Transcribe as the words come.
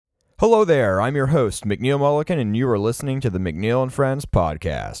Hello there, I'm your host, McNeil Mullican, and you are listening to the McNeil and Friends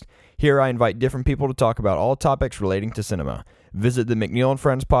podcast. Here I invite different people to talk about all topics relating to cinema. Visit the McNeil and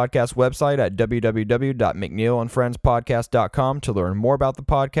Friends podcast website at www.mcneillandfriendspodcast.com to learn more about the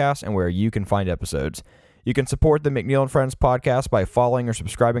podcast and where you can find episodes. You can support the McNeil and Friends podcast by following or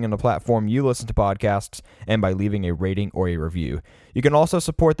subscribing on the platform you listen to podcasts and by leaving a rating or a review. You can also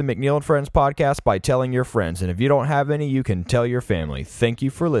support the McNeil and Friends podcast by telling your friends, and if you don't have any, you can tell your family. Thank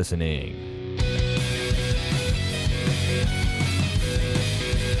you for listening.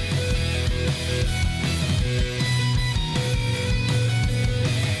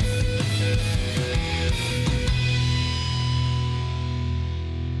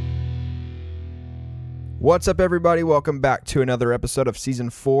 What's up, everybody? Welcome back to another episode of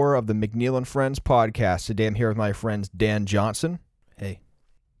Season 4 of the McNeil and Friends podcast. Today I'm here with my friends Dan Johnson. Hey.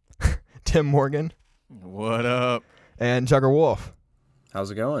 Tim Morgan. What up? And Tucker Wolf.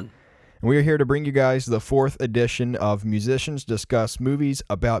 How's it going? And we are here to bring you guys the 4th edition of Musicians Discuss Movies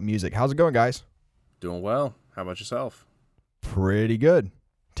About Music. How's it going, guys? Doing well. How about yourself? Pretty good.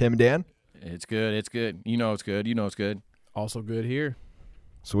 Tim and Dan? It's good. It's good. You know it's good. You know it's good. Also good here.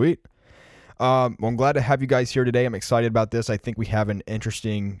 Sweet. Well, I'm glad to have you guys here today. I'm excited about this. I think we have an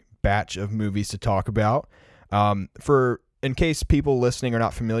interesting batch of movies to talk about. In case people listening are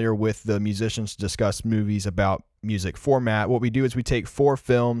not familiar with the Musicians Discuss Movies About Music format, what we do is we take 4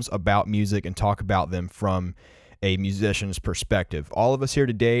 films about music and talk about them from a musician's perspective. All of us here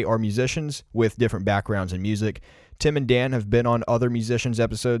today are musicians with different backgrounds in music. Tim and Dan have been on other musicians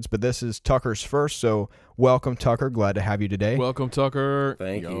episodes, but this is Tucker's first, so welcome, Tucker. Glad to have you today. Welcome, Tucker.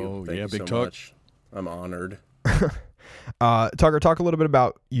 Thank you. Thank you Big so Tuck. much. I'm honored. Tucker, talk a little bit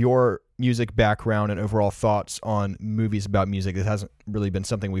about your music background and overall thoughts on movies about music. This hasn't really been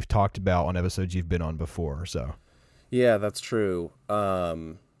something we've talked about on episodes you've been on before, so. Yeah, that's true.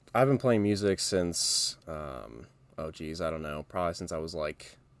 I've been playing music since, probably since I was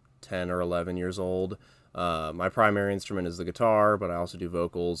like 10 or 11 years old. My primary instrument is the guitar, but I also do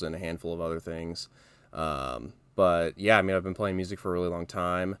vocals and a handful of other things. But yeah, I mean, I've been playing music for a really long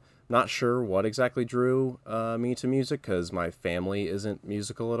time. Not sure what exactly drew me to music because my family isn't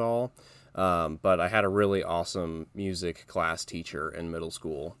musical at all. But I had a really awesome music class teacher in middle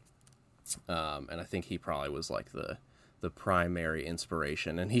school. And I think he probably was like the primary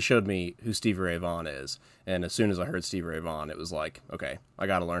inspiration. And he showed me who Stevie Ray Vaughan is. And as soon as I heard Stevie Ray Vaughan, it was like, okay, I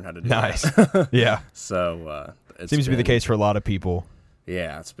got to learn how to do that. Yeah. So it seems to be the case for a lot of people.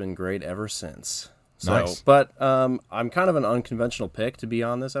 Yeah, it's been great ever since. So, nice. But I'm kind of an unconventional pick to be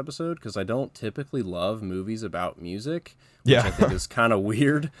on this episode because I don't typically love movies about music, which I think is kind of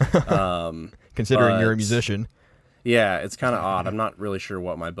weird. Considering you're a musician. Yeah, it's kind of odd. I'm not really sure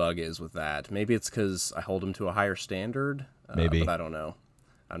what my bug is with that. Maybe it's because I hold them to a higher standard. Maybe. But I don't know.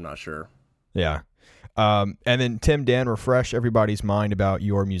 I'm not sure. Yeah. And then Tim, Dan, refresh everybody's mind about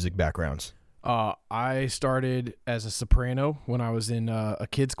your music backgrounds. I started as a soprano when I was in a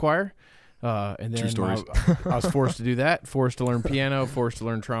kids choir. And then I was forced to do that, forced to learn piano, forced to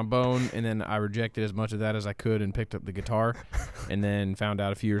learn trombone, and then I rejected as much of that as I could and picked up the guitar, and then found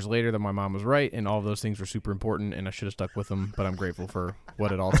out a few years later that my mom was right, and all of those things were super important, and I should have stuck with them, but I'm grateful for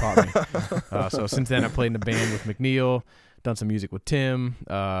what it all taught me. So since then, I played in a band with McNeil, done some music with Tim,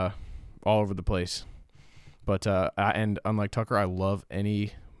 all over the place. But and unlike Tucker, I love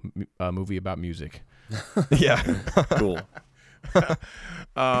any movie about music. Yeah. Cool.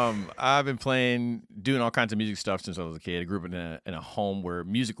 I've been doing all kinds of music stuff since I was a kid. I grew up in a home where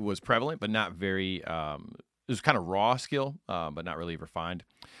music was prevalent, but not very, it was kind of raw skill, but not really refined.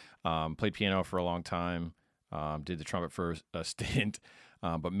 Played piano for a long time, did the trumpet for a stint,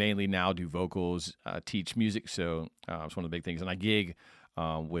 but mainly now do vocals, teach music. So it's one of the big things. And I gig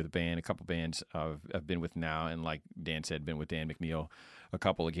with a band, a couple bands I've been with now. And like Dan said, been with Dan McNeil a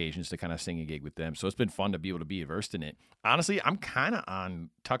couple occasions to kind of sing a gig with them. So it's been fun to be able to be immersed in it. Honestly, I'm kind of on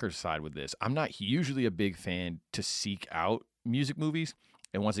Tucker's side with this. I'm not usually a big fan to seek out music movies.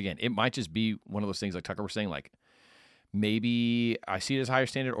 And once again, it might just be one of those things like Tucker was saying, like maybe I see it as higher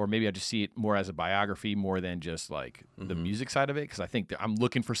standard, or maybe I just see it more as a biography more than just like the music side of it. Because I think that I'm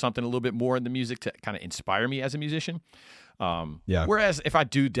looking for something a little bit more in the music to kind of inspire me as a musician. Whereas if I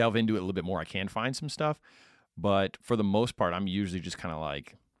do delve into it a little bit more, I can find some stuff. But for the most part, I'm usually just kind of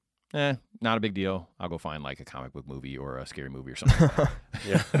like, not a big deal. I'll go find like a comic book movie or a scary movie or something like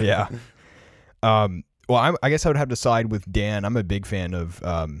that. Yeah. Well, I guess I would have to side with Dan. I'm a big fan of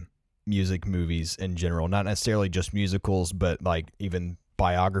music movies in general, not necessarily just musicals, but like even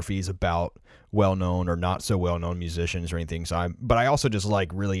biographies about well-known or not so well-known musicians or anything. But I also just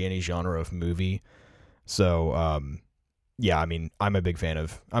like really any genre of movie. So yeah, I mean, I'm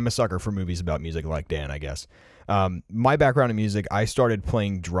a sucker for movies about music like Dan, I guess. My background in music, I started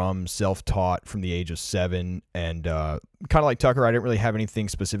playing drums self-taught from the age of 7, and kind of like Tucker, I didn't really have anything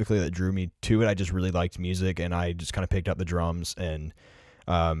specifically that drew me to it. I just really liked music, and I just kind of picked up the drums, and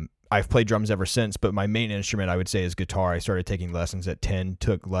I've played drums ever since, but my main instrument, I would say, is guitar. I started taking lessons at 10,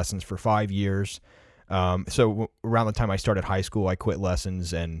 took lessons for 5 years. So around the time I started high school, I quit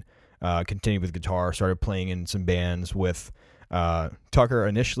lessons and continued with guitar, started playing in some bands with Tucker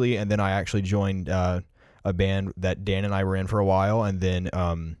initially, and then I actually joined a band that Dan and I were in for a while, and then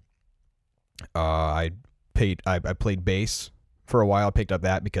I played bass for a while. I picked up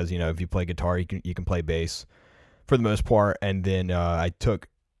that because, if you play guitar, you can play bass for the most part, and then I took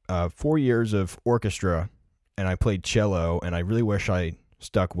 4 years of orchestra, and I played cello, and I really wish I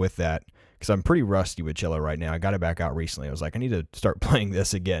stuck with that because I'm pretty rusty with cello right now. I got it back out recently. I was like, I need to start playing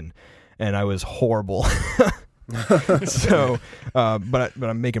this again, and I was horrible. So, but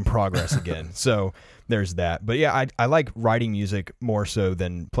I'm making progress again. So there's that. But yeah, I like writing music more so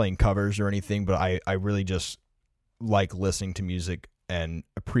than playing covers or anything. But I really just like listening to music and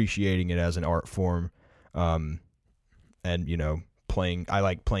appreciating it as an art form. And playing. I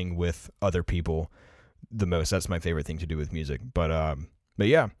like playing with other people the most. That's my favorite thing to do with music. But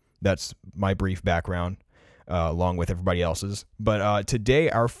yeah, that's my brief background, along with everybody else's. But today,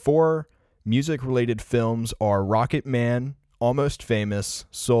 our 4 music-related films are Rocket Man, Almost Famous,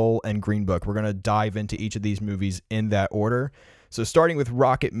 Soul, and Green Book. We're going to dive into each of these movies in that order. So starting with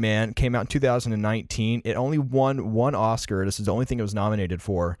Rocket Man, came out in 2019. It only won 1 Oscar. This is the only thing it was nominated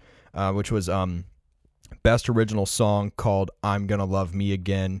for, which was Best Original Song, called I'm Gonna Love Me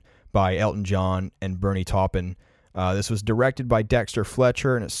Again by Elton John and Bernie Taupin. This was directed by Dexter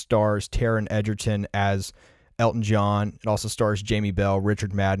Fletcher, and it stars Taron Egerton as Elton John. It also stars Jamie Bell,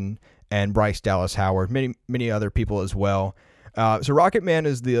 Richard Madden, and Bryce Dallas Howard, many other people as well. So Rocket Man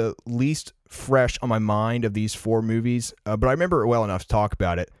is the least fresh on my mind of these 4 movies, but I remember it well enough to talk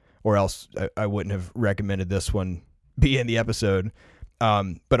about it, or else I wouldn't have recommended this one be in the episode.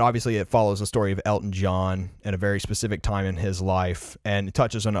 But obviously it follows the story of Elton John and a very specific time in his life, and it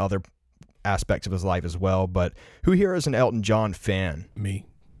touches on other aspects of his life as well. But who here is an Elton John fan? Me.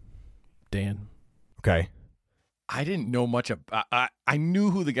 Dan. Okay. I didn't know much about. I knew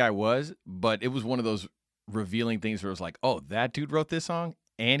who the guy was, but it was one of those revealing things where it was like, "Oh, that dude wrote this song,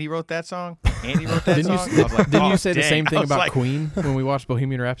 and he wrote that song, and he wrote that song." I was like, didn't oh, you say the dang. same thing about like, Queen when we watched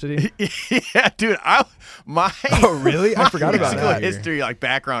Bohemian Rhapsody? Yeah, dude. Oh, really? I forgot about musical that. history,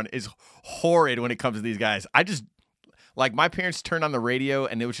 background is horrid when it comes to these guys. I just my parents turned on the radio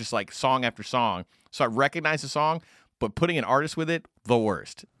and it was just like song after song. So I recognized the song, but putting an artist with it, the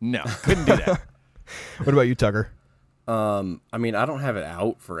worst. No, couldn't do that. What about you, Tucker? I mean, I don't have it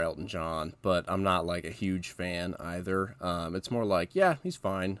out for Elton John, but I'm not a huge fan either. It's more like, yeah, he's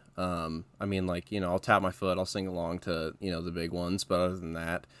fine. I mean, I'll tap my foot, I'll sing along to, the big ones, but other than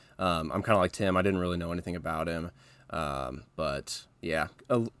that, I'm kind of like Tim. I didn't really know anything about him. But yeah,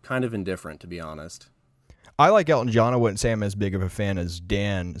 kind of indifferent, to be honest. I like Elton John. I wouldn't say I'm as big of a fan as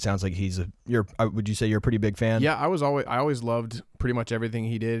Dan. It sounds like would you say you're a pretty big fan? Yeah, I always loved pretty much everything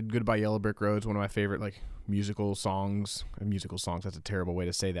he did. Goodbye Yellow Brick Road's one of my favorite musical songs. Musical songs, that's a terrible way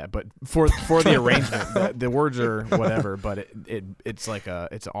to say that, but for the arrangement, the words are whatever, but it's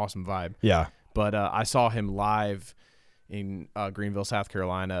it's an awesome vibe. Yeah. But I saw him live in Greenville, South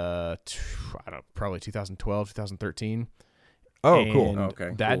Carolina, probably 2012, 2013. Oh, and cool. Okay,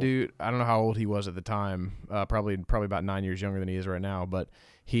 that cool. dude, I don't know how old he was at the time. Probably about 9 years younger than he is right now. But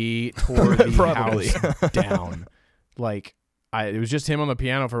he tore the Probably. house down. It was just him on the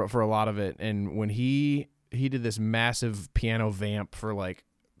piano for a lot of it. And when he did this massive piano vamp for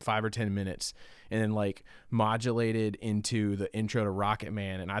 5 or 10 minutes, and then modulated into the intro to Rocket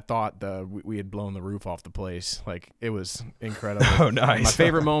Man, and I thought we had blown the roof off the place. It was incredible. Oh, nice. And my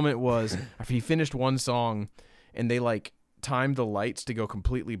favorite moment was after he finished one song, and they timed the lights to go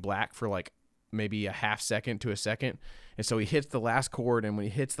completely black for maybe a half second to a second, and so he hits the last chord, and when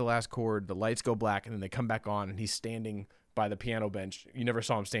he hits the last chord, the lights go black, and then they come back on, and he's standing by the piano bench. You never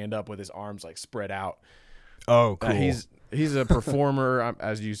saw him stand up with his arms spread out. Oh, cool. He's a performer,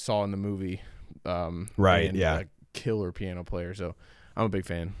 as you saw in the movie. Right. And yeah. a killer piano player. So I'm a big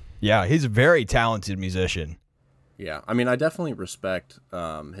fan. Yeah, he's a very talented musician. Yeah, I mean, I definitely respect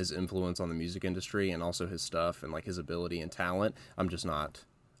his influence on the music industry and also his stuff and his ability and talent. I'm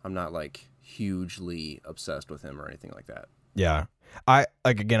not hugely obsessed with him or anything like that. Yeah. I'm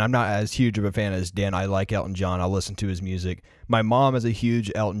not as huge of a fan as Dan. I like Elton John. I'll listen to his music. My mom is a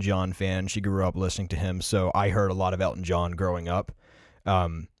huge Elton John fan. She grew up listening to him, so I heard a lot of Elton John growing up.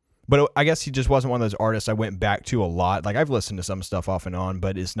 But I guess he just wasn't one of those artists I went back to a lot. Like I've listened to some stuff off and on,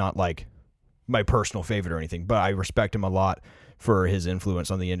 but it's not like my personal favorite or anything. But I respect him a lot for his influence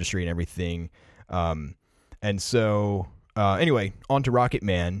on the industry and everything. And so anyway, on to Rocket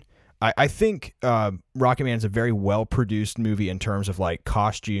Man. I think Rocket Man is a very well-produced movie in terms of like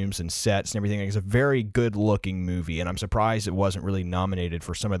costumes and sets and everything. It's a very good-looking movie, and I'm surprised it wasn't really nominated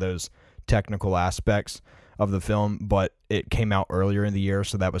for some of those technical aspects of the film, but it came out earlier in the year,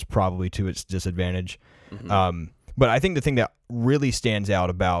 so that was probably to its disadvantage. Mm-hmm. But I think the thing that really stands out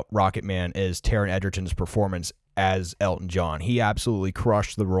about Rocket Man is Taron Egerton's performance as Elton John. He absolutely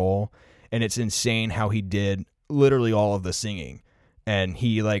crushed the role, and it's insane how he did literally all of the singing. And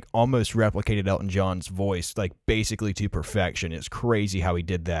he like almost replicated Elton John's voice like basically to perfection. It's crazy how he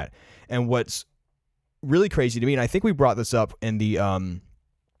did that. And what's really crazy to me, and I think we brought this up in the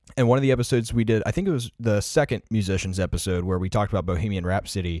in one of the episodes we did, I think it was the second Musicians episode where we talked about Bohemian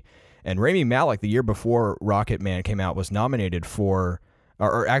Rhapsody, and Rami Malek the year before Rocket Man came out was nominated for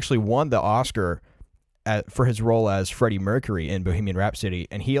or actually won the Oscar for his role as Freddie Mercury in Bohemian Rhapsody,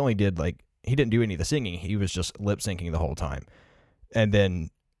 and he only did like he didn't do any of the singing. He was just lip syncing the whole time. And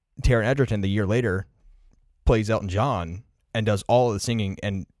then Taron Egerton the year later plays Elton John and does all of the singing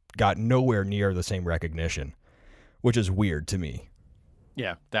and got nowhere near the same recognition, which is weird to me.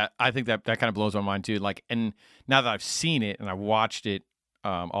 Yeah, I think that kind of blows my mind too. Like, and now that I've seen it and I watched it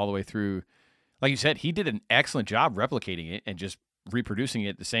all the way through, like you said, he did an excellent job replicating it and just reproducing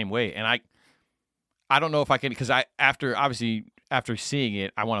it the same way. And I don't know if I can, because after seeing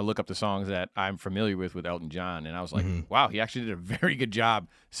it, I want to look up the songs that I'm familiar with Elton John. And I was like, wow, he actually did a very good job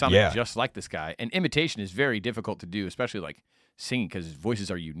sounding just like this guy. And imitation is very difficult to do, especially like singing, because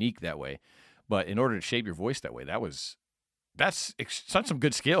voices are unique that way. But in order to shape your voice that way, that's such some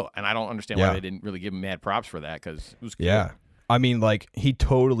good skill. And I don't understand why they didn't really give him mad props for that, because it was good. Yeah. I mean, like, he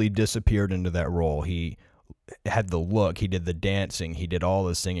totally disappeared into that role. He had the look. He did the dancing. He did all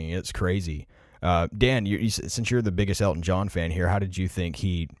the singing. It's crazy. Dan, since you're the biggest Elton John fan here, how did you think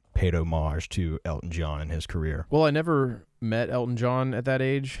he paid homage to Elton John in his career? Well, I never met Elton John at that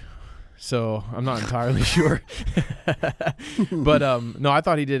age, so I'm not entirely sure. But no, I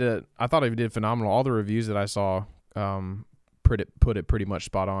thought he did phenomenal. All the reviews that I saw put it pretty much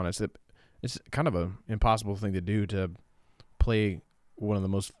spot on. It's kind of an impossible thing to do, to play one of the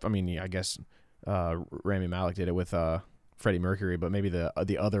most. I mean, I guess Rami Malek did it with Freddie Mercury, but maybe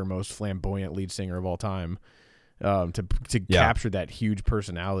the other most flamboyant lead singer of all time, to capture that huge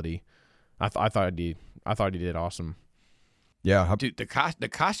personality. I thought he did awesome. Yeah, dude, the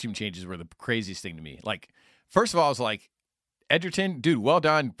costume changes were the craziest thing to me. Like, first of all, I was like, Egerton, dude, well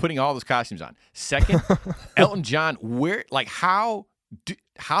done putting all those costumes on. Second, Elton John,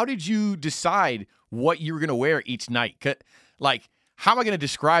 how did you decide what you were gonna wear each night? Like, how am I going to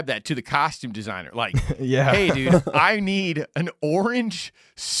describe that to the costume designer? Like, hey, dude, I need an orange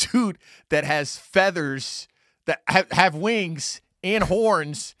suit that has feathers, that have wings and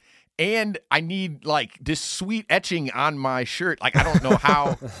horns, and I need, like, this sweet etching on my shirt. Like, I don't know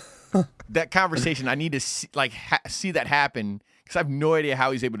how that conversation, I need to see that happen, because I have no idea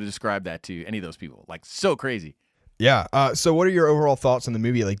how he's able to describe that to any of those people. Like, so crazy. Yeah. So what are your overall thoughts on the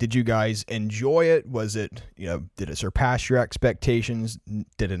movie? Like, did you guys enjoy it? Was it, did it surpass your expectations?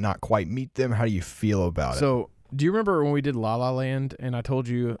 Did it not quite meet them? How do you feel about it? So, do you remember when we did La La Land and I told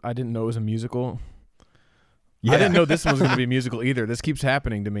you I didn't know it was a musical? Yeah. I didn't know this one was going to be a musical either. This keeps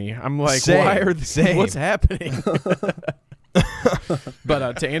happening to me. I'm like, what's happening?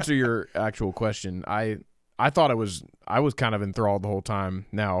 But to answer your actual question, I thought I was kind of enthralled the whole time.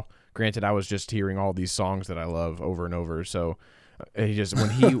 Now, granted, I was just hearing all these songs that I love over and over. So he just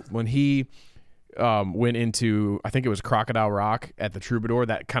when he went into, I think it was Crocodile Rock at the Troubadour,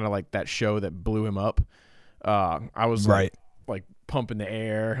 that kind of like that show that blew him up. I was like pumping the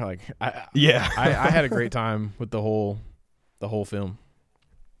air, like I had a great time with the whole film.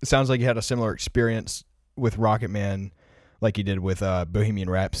 It sounds like you had a similar experience with Rocket Man, like you did with Bohemian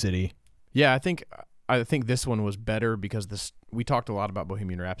Rhapsody. Yeah, I think this one was better because we talked a lot about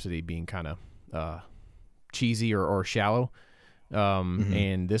Bohemian Rhapsody being kind of cheesy or shallow,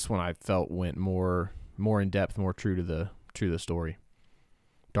 and this one I felt went more in depth, more true to the story,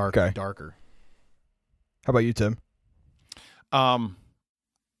 darker. How about you, Tim?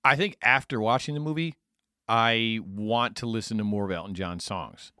 I think after watching the movie, I want to listen to more of Elton John's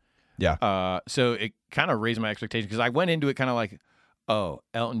songs. Yeah. So it kind of raised my expectations, because I went into it kind of like, oh,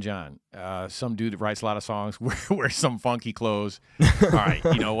 Elton John, some dude that writes a lot of songs, wears some funky clothes. All right,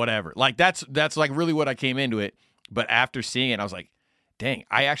 whatever. Like, that's like really what I came into it. But after seeing it, I was like, dang,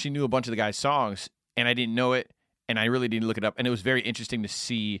 I actually knew a bunch of the guy's songs, and I didn't know it, and I really didn't look it up. And it was very interesting to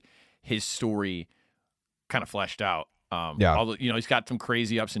see his story kind of fleshed out. Yeah. Although, he's got some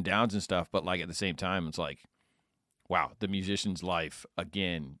crazy ups and downs and stuff, but like at the same time, it's like, wow, the musician's life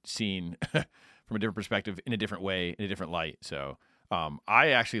again, seen from a different perspective, in a different way, in a different light. So I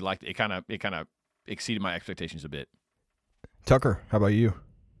actually liked it. It kind of exceeded my expectations a bit. Tucker, how about you?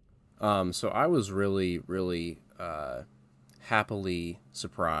 So I was really, really happily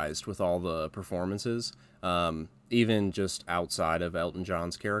surprised with all the performances, even just outside of Elton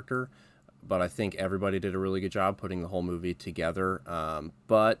John's character. But I think everybody did a really good job putting the whole movie together.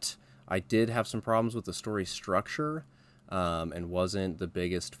 But I did have some problems with the story structure, and wasn't the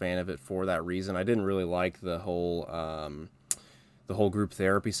biggest fan of it for that reason. I didn't really like the whole group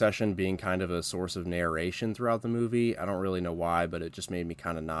therapy session being kind of a source of narration throughout the movie. I don't really know why, but it just made me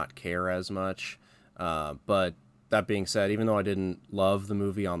kind of not care as much. But that being said, even though I didn't love the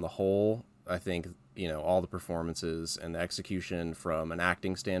movie on the whole, I think all the performances and the execution from an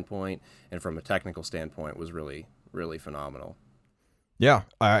acting standpoint and from a technical standpoint was really, really phenomenal. Yeah,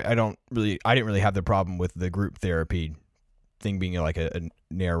 I didn't really have the problem with the group therapy thing being like a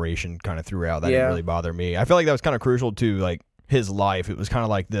narration kind of throughout. That didn't really bother me. I feel like that was kind of crucial to like his life. It was kind of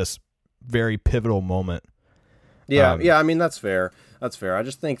like this very pivotal moment. Yeah, I mean, that's fair. That's fair. I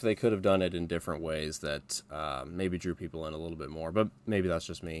just think they could have done it in different ways that maybe drew people in a little bit more, but maybe that's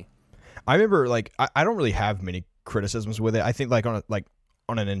just me. I remember, like, I don't really have many criticisms with it. I think, like, on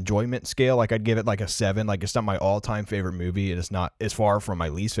an enjoyment scale, like, I'd give it, like, a 7. Like, it's not my all-time favorite movie. It is not as far from my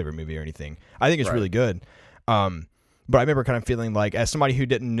least favorite movie or anything. I think it's really good. But I remember kind of feeling like, as somebody who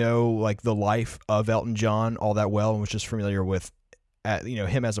didn't know, like, the life of Elton John all that well and was just familiar with,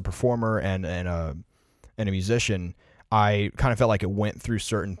 him as a performer and a musician, I kind of felt like it went through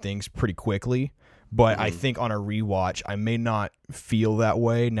certain things pretty quickly. But I think on a rewatch, I may not feel that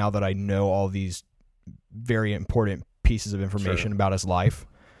way now that I know all these very important pieces of information about his life.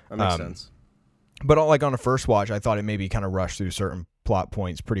 That makes sense. But like on a first watch, I thought it maybe kind of rushed through certain plot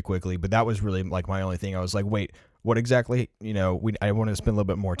points pretty quickly. But that was really like my only thing. I was like, wait, what exactly? I wanted to spend a little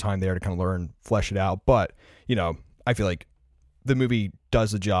bit more time there to kind of learn, flesh it out. But, I feel like the movie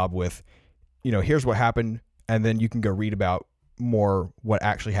does the job with, here's what happened. And then you can go read about more what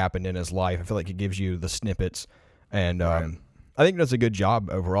actually happened in his life. I feel like it gives you the snippets, and I think it does a good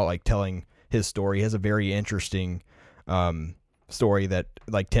job overall, like telling his story. He has a very interesting story that,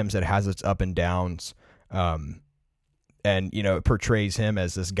 like Tim said, has its up and downs, and it portrays him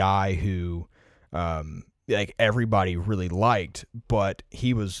as this guy who like everybody really liked, but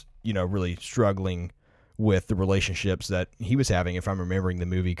he was really struggling with the relationships that he was having, if I'm remembering the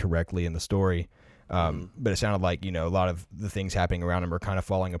movie correctly in the story. But it sounded like, a lot of the things happening around him are kind of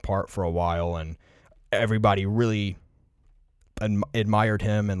falling apart for a while, and everybody really admired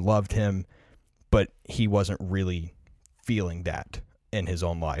him and loved him, but he wasn't really feeling that in his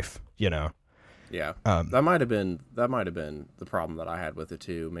own life, Yeah. That might have been the problem that I had with it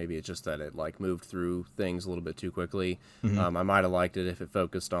too. Maybe it's just that it like moved through things a little bit too quickly. I might have liked it if it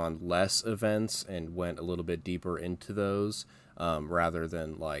focused on less events and went a little bit deeper into those, rather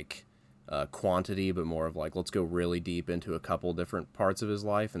than like quantity, but more of like, let's go really deep into a couple different parts of his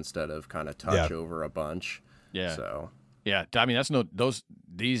life instead of kind of touch over a bunch. Yeah. So yeah, I mean,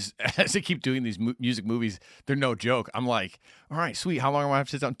 these as they keep doing these music movies, they're no joke. I'm like, all right, sweet. How long am I have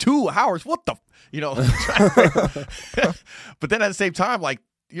to sit down? 2 hours? What the, but then at the same time, like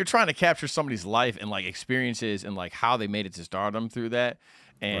you're trying to capture somebody's life and like experiences and like how they made it to stardom through that.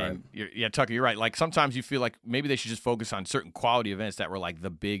 And Tucker, you're right. Like sometimes you feel like maybe they should just focus on certain quality events that were like the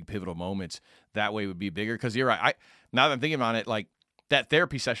big pivotal moments. That way it would be bigger. Because you're right. Now that I'm thinking about it, like that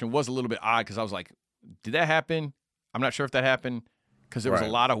therapy session was a little bit odd because I was like, did that happen? I'm not sure if that happened because there was a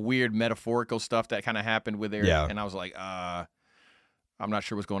lot of weird metaphorical stuff that kind of happened with there. Yeah. And I was like, I'm not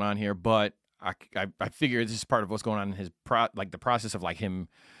sure what's going on here. But I figure this is part of what's going on in his the process of like him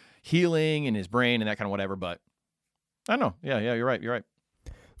healing in his brain and that kind of whatever. But I don't know. Yeah, you're right. You're right.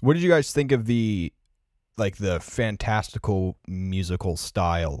 What did you guys think of the fantastical musical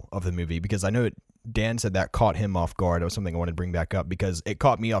style of the movie? Because I know Dan said that caught him off guard. It was something I wanted to bring back up because it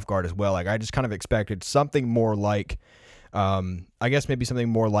caught me off guard as well. Like I just kind of expected something more like, I guess maybe something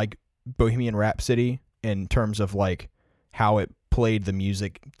more like Bohemian Rhapsody in terms of like how it played the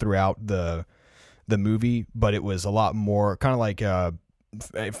music throughout the movie, but it was a lot more kind of like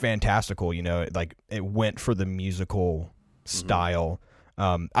fantastical. Like it went for the musical style.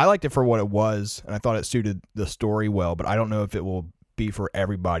 I liked it for what it was, and I thought it suited the story well, but I don't know if it will be for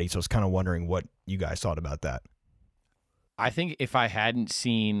everybody, so I was kind of wondering what you guys thought about that. I think if I hadn't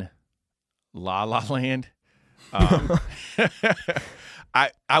seen La La Land, I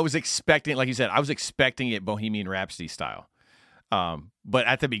was expecting, like you said, I was expecting it Bohemian Rhapsody style. But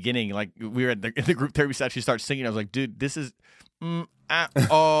at the beginning, like we were at the group therapy session, she starts singing. I was like, dude, this is it's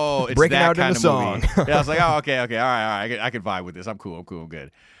breaking that out kind in of the song. movie. Yeah, I was like, oh, okay, all right, I can vibe with this. I'm cool, I'm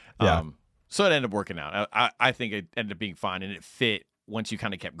good. Yeah. So it ended up working out. I think it ended up being fine, and it fit once you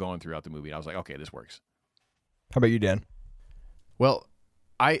kind of kept going throughout the movie. I was like, okay, this works. How about you, Dan? Well,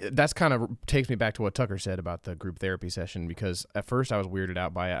 that's kind of takes me back to what Tucker said about the group therapy session, because at first I was weirded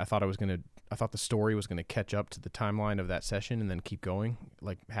out by it. I thought the story was gonna catch up to the timeline of that session and then keep going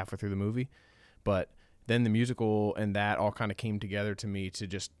like halfway through the movie, but then the musical and that all kind of came together to me to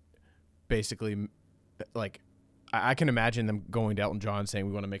just basically like I can imagine them going to Elton John saying,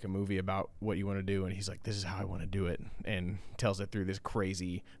 we want to make a movie about what you want to do, and he's like, this is how I want to do it, and tells it through this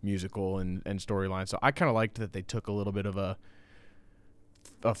crazy musical and storyline. So I kind of liked that they took a little bit of a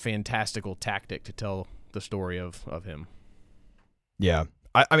fantastical tactic to tell the story of him. Yeah.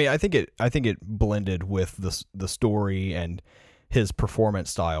 I mean, I think it blended with the story and his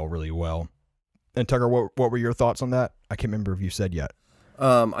performance style really well. And Tucker, what were your thoughts on that? I can't remember if you said yet.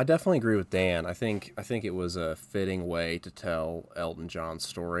 I definitely agree with Dan. I think it was a fitting way to tell Elton John's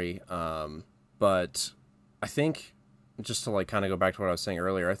story. But I think, just to like kind of go back to what I was saying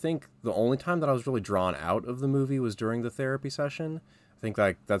earlier, I think the only time that I was really drawn out of the movie was during the therapy session. I think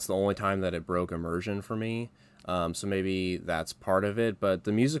like that's the only time that it broke immersion for me. So maybe that's part of it, but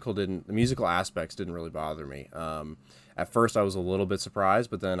the musical aspects didn't really bother me. At first I was a little bit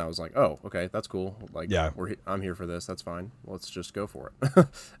surprised, but then I was like, oh, okay, that's cool. Like, yeah, I'm here for this. That's fine. Let's just go for it.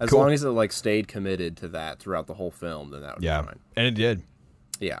 As long as it like stayed committed to that throughout the whole film, then that would be fine. And it did.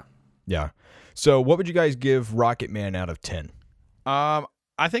 Yeah. Yeah. So what would you guys give Rocket Man out of 10? I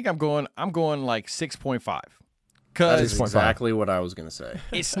think I'm going like 6.5. That is exactly what I was going to say.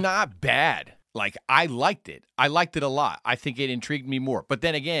 It's not bad. Like, I liked it. I liked it a lot. I think it intrigued me more. But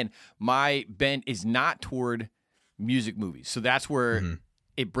then again, my bent is not toward music movies. So that's where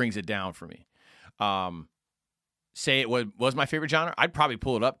it brings it down for me. Say it was my favorite genre, I'd probably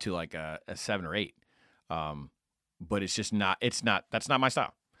pull it up to like a 7 or 8. But it's just not, that's not my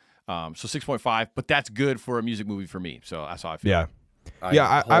style. So 6.5, but that's good for a music movie for me. So that's how I feel.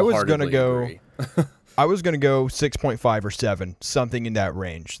 Yeah. I was going to go... agree. I was going to go 6.5 or 7, something in that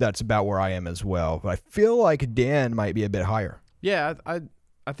range. That's about where I am as well. But I feel like Dan might be a bit higher. Yeah, I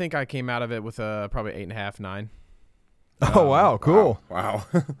think I came out of it with probably 8.5, 9. Oh, wow. Cool. Wow.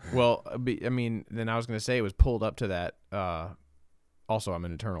 Well, I mean, then I was going to say it was pulled up to that. Also, I'm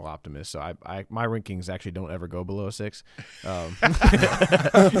an eternal optimist, so my rankings actually don't ever go below a 6.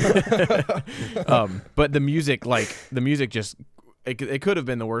 But the music just... It could have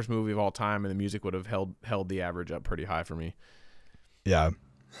been the worst movie of all time, and the music would have held the average up pretty high for me. Yeah.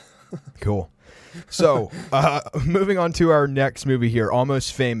 Cool. So, moving on to our next movie here,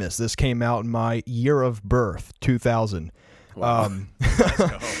 Almost Famous. This came out in my year of birth, 2000. Wow.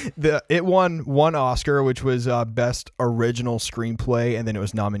 It won 1 Oscar, which was Best Original Screenplay, and then it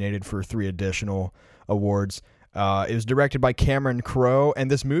was nominated for 3 additional awards. It was directed by Cameron Crowe, and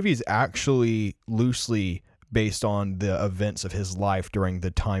this movie is actually loosely based on the events of his life during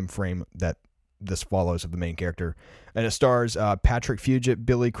the time frame that this follows of the main character. And it stars Patrick Fugit,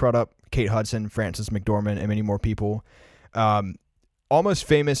 Billy Crudup, Kate Hudson, Frances McDormand, and many more people. Almost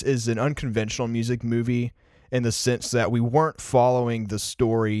Famous is an unconventional music movie in the sense that we weren't following the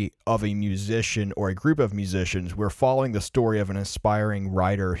story of a musician or a group of musicians. We're following the story of an aspiring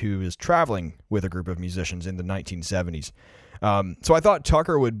writer who is traveling with a group of musicians in the 1970s. So I thought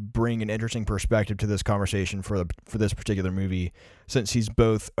Tucker would bring an interesting perspective to this conversation for this particular movie, since he's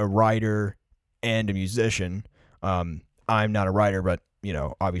both a writer and a musician. I'm not a writer, but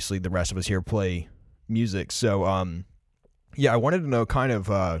obviously the rest of us here play music. So I wanted to know kind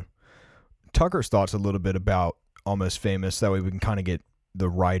of Tucker's thoughts a little bit about Almost Famous. That way we can kind of get the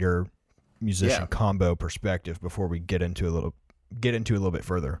writer musician combo perspective before we get into a little bit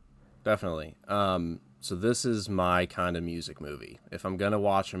further. Definitely. So this is my kind of music movie. If I'm gonna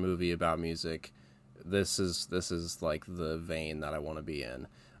watch a movie about music, this is like the vein that I want to be in.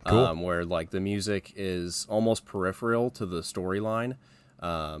 Cool. Where like the music is almost peripheral to the storyline.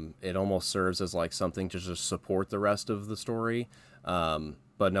 It almost serves as like something to just support the rest of the story.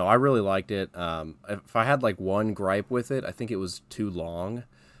 But no, I really liked it. If I had like one gripe with it, I think it was too long.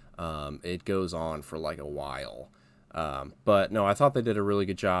 It goes on for like a while. But no, I thought they did a really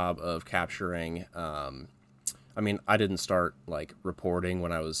good job of capturing, I mean, I didn't start like reporting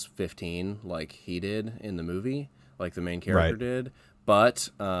when I was 15, like he did in the movie, like the main character did. But,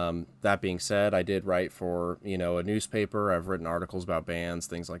 that being said, I did write for, a newspaper. I've written articles about bands,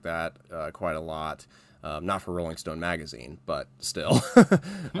 things like that, quite a lot. not for Rolling Stone magazine, but still.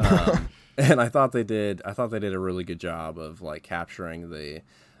 And I thought they did a really good job of like capturing the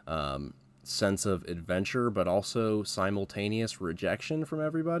sense of adventure, but also simultaneous rejection from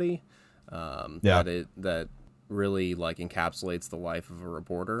everybody. That really like encapsulates the life of a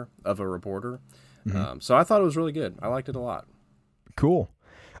reporter. So I thought it was really good. I liked it a lot. Cool.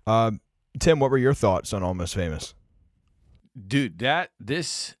 Tim, what were your thoughts on Almost Famous? Dude,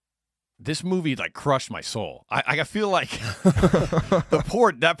 this movie like crushed my soul. I feel like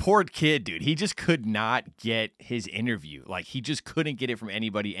that poor kid, dude, he just could not get his interview. Like he just couldn't get it from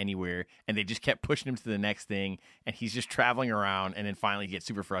anybody anywhere, and they just kept pushing him to the next thing, and he's just traveling around, and then finally he gets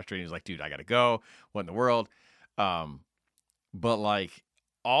super frustrated. He's like, dude, I gotta go. What in the world? But like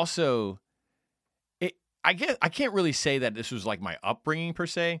also I can't really say that this was like my upbringing per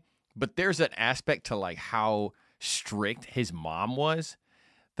se, but there's an aspect to like how strict his mom was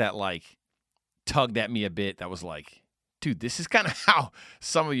that like tugged at me a bit. That was like, dude, this is kind of how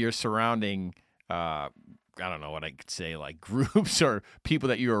some of your surrounding, I don't know what I could say, like groups or people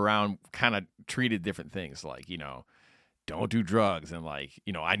that you're around kind of treated different things. Like, you know, don't do drugs. And like,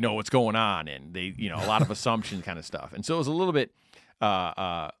 you know, I know what's going on. And they, you know, a lot of assumption kind of stuff. And so it was a little bit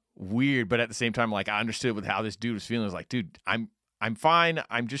weird, but at the same time, like I understood with how this dude was feeling. I was like, dude, I'm fine.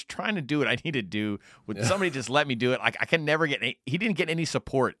 I'm just trying to do what I need to do. Would somebody just let me do it? Like I can never get he didn't get any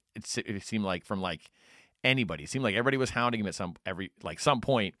support. It seemed like from like anybody. It seemed like everybody was hounding him at some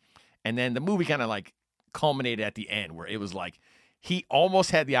point. And then the movie kind of like culminated at the end where it was like he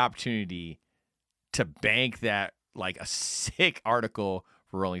almost had the opportunity to bank that like a sick article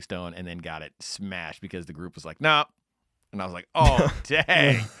for Rolling Stone and then got it smashed because the group was like, nah. And I was like, oh,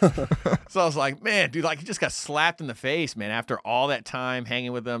 dang. So I was like, man, dude, like he just got slapped in the face, man, after all that time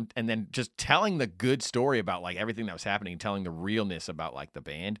hanging with them and then just telling the good story about like everything that was happening, telling the realness about like the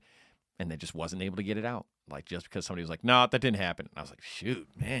band, and they just wasn't able to get it out. Like just because somebody was like, no, that didn't happen. And I was like, shoot,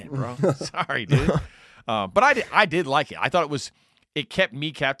 man, bro. Sorry, dude. But I did like it. I thought it kept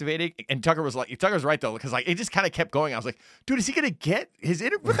me captivated. And Tucker was right though, because like it just kind of kept going. I was like, dude, is he gonna get his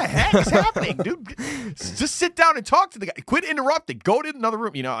interview? What the heck is happening, dude? Just sit down and talk to the guy. Quit interrupting. Go to another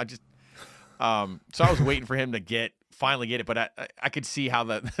room. You know, I just so I was waiting for him to finally get it, but I could see how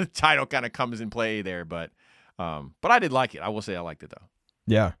the title kind of comes in play there. But I did like it. I will say I liked it though.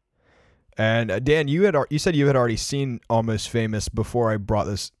 Yeah. And Dan, you said you had already seen Almost Famous before I brought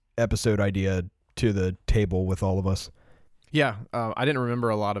this episode idea to the table with all of us. Yeah, I didn't remember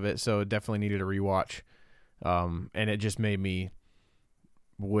a lot of it, so definitely needed a rewatch. And it just made me.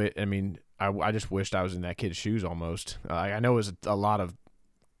 I just wished I was in that kid's shoes almost. I know it was a lot of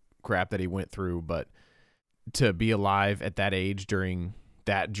crap that he went through, but to be alive at that age during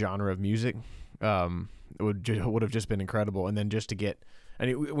that genre of music, would have just been incredible. And then just to get,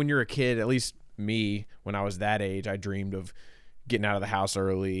 when you're a kid, at least me, when I was that age, I dreamed of getting out of the house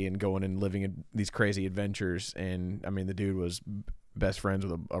early and going and living in these crazy adventures. And I mean, the dude was best friends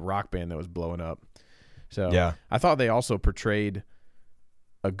with a rock band that was blowing up. So yeah, I thought they also portrayed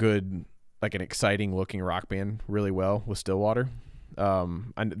a good, like an exciting looking rock band really well with Stillwater.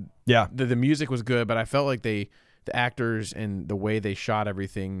 The music was good, but I felt like the actors and the way they shot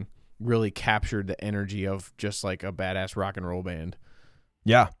everything really captured the energy of just like a badass rock and roll band.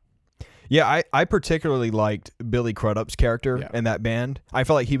 Yeah. Yeah, I particularly liked Billy Crudup's character in that band. I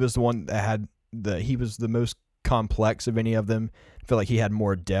felt like he was the one that he was the most complex of any of them. I feel like he had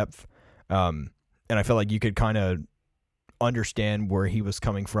more depth. And I felt like you could kind of understand where he was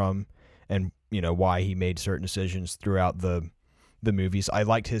coming from and, you know, why he made certain decisions throughout the movies. I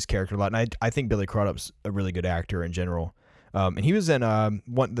liked his character a lot, and I think Billy Crudup's a really good actor in general. And he was in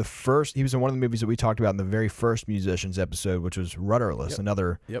one of the movies that we talked about in the very first Musicians episode, which was Rudderless,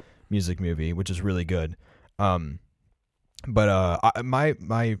 another music movie, which is really good. But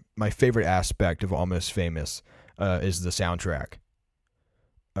my favorite aspect of Almost Famous is the soundtrack.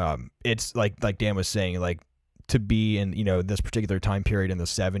 It's like Dan was saying, like to be in, you know, this particular time period in the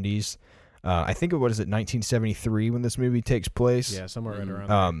 70s. I think 1973 when this movie takes place. Yeah, somewhere right around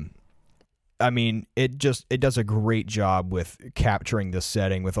there. I mean, it does a great job with capturing the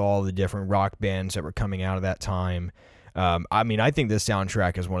setting with all the different rock bands that were coming out of that time. I mean, I think this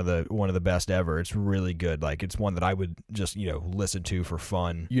soundtrack is one of the best ever. It's really good. Like, it's one that I would just, you know, listen to for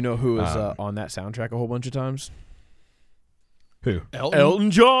fun. You know who is on that soundtrack a whole bunch of times? Who?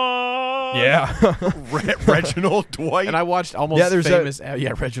 Elton John. Yeah. Reginald Dwight. And I watched Almost Famous.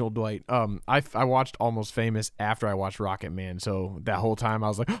 Reginald Dwight. I watched Almost Famous after I watched Rocket Man. So that whole time I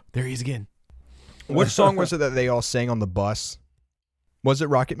was like, oh, there he is again. Which song was it that they all sang on the bus? Was it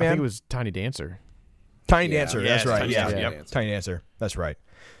Rocket Man? I think it was Tiny Dancer. Tiny Dancer, that's right. Tiny Dancer. Tiny Dancer, that's right.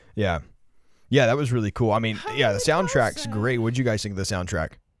 Yeah. Yeah, that was really cool. I mean, yeah, the soundtrack's great. What'd you guys think of the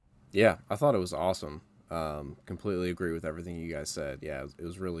soundtrack? Yeah, I thought it was awesome. Completely agree with everything you guys said. Yeah, it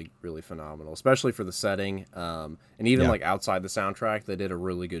was really, really phenomenal, especially for the setting. And even like outside the soundtrack, they did a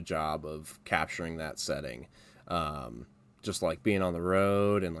really good job of capturing that setting. Just like being on the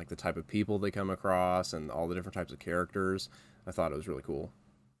road and like the type of people they come across and all the different types of characters. I thought it was really cool.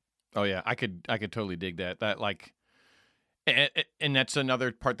 Oh yeah, I could totally dig that. That like, and that's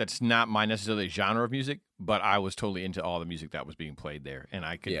another part that's not my necessarily genre of music, but I was totally into all the music that was being played there, and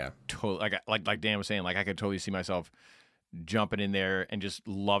I could totally like Dan was saying, like I could totally see myself jumping in there and just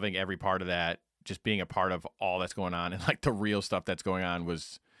loving every part of that, just being a part of all that's going on, and like the real stuff that's going on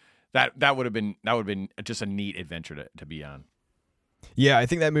was that would have been just a neat adventure to be on. Yeah, I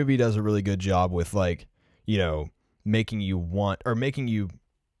think that movie does a really good job with like, making you want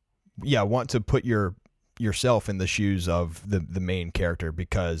to put yourself in the shoes of the main character,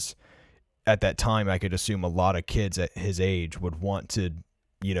 because at that time I could assume a lot of kids at his age would want to,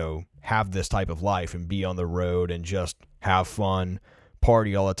 have this type of life and be on the road and just have fun,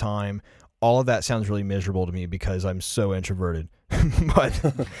 party all the time. All of that sounds really miserable to me because I'm so introverted,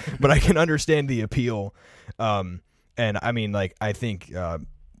 but I can understand the appeal. And I mean, like, I think,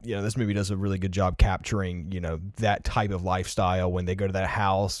 this movie does a really good job capturing, that type of lifestyle when they go to that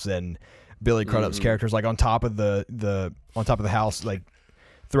house and Billy Crudup's character's like on top of the house, like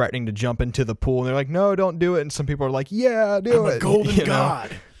threatening to jump into the pool, and they're like, "No, don't do it." And some people are like, "Yeah, do it." I'm a golden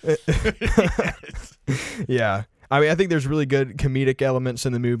god. Yeah. I mean, I think there's really good comedic elements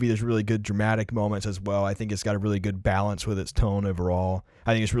in the movie. There's really good dramatic moments as well. I think it's got a really good balance with its tone overall.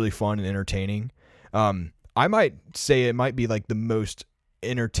 I think it's really fun and entertaining. I might say it might be like the most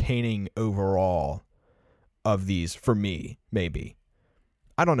entertaining overall of these for me, maybe.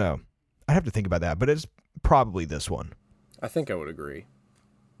 I don't know. I'd have to think about that, but it's probably this one. I think I would agree.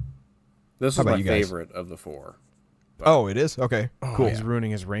 This is my favorite of the four. But... Oh, it is? Okay, cool. He's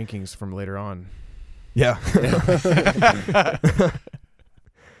ruining his rankings from later on. Yeah.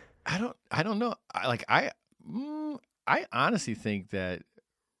 I don't know. I honestly think that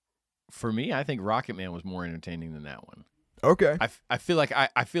for me, I think Rocket Man was more entertaining than that one. Okay. I feel like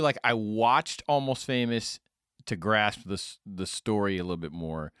I watched Almost Famous to grasp the story a little bit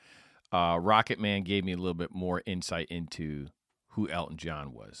more. Rocket Man gave me a little bit more insight into who Elton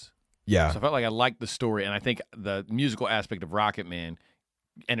John was. Yeah. So I felt like I liked the story, and I think the musical aspect of Rocket Man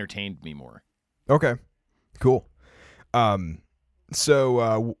entertained me more. Okay. Cool.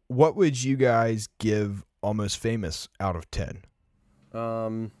 So what would you guys give Almost Famous out of 10?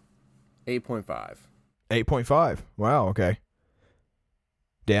 8.5. 8.5. Wow, okay.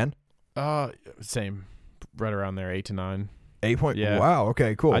 Dan? Same. Right around there, 8 to 9. 8 point. Yeah. Wow.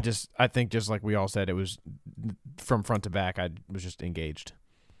 Okay. Cool. I think just like we all said, it was from front to back. I was just engaged.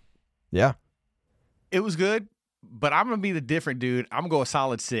 Yeah. It was good, but I'm gonna be the different dude. I'm gonna go a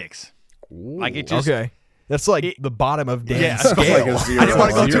solid 6. Like it just okay. That's like the bottom of Dan's scale. Like I didn't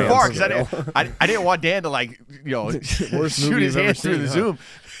want to go too far because I didn't want Dan to shoot his hands through the Zoom.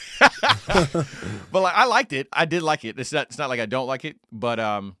 But like, I liked it. I did like it. It's not like I don't like it, but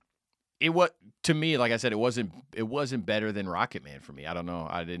it was, to me, like I said, it wasn't better than Rocket Man for me. I don't know.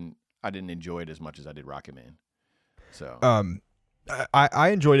 I didn't enjoy it as much as I did Rocket Man. So I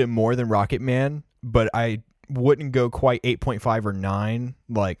enjoyed it more than Rocket Man, but I wouldn't go quite 8.5 or 9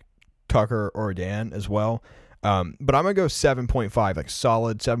 like Tucker or Dan as well. But I'm gonna go 7.5, like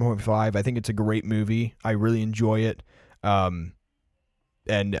solid 7.5. I think it's a great movie. I really enjoy it. And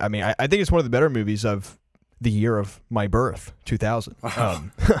I mean, I think it's one of the better movies of the year of my birth, 2000. Wow.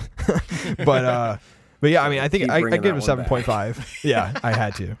 But yeah, I mean, I think I give it a 7.5. Yeah, I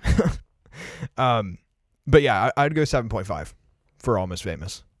had to. But yeah, I'd go 7.5 for Almost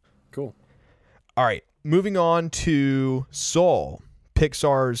Famous. Cool. All right, moving on to Soul,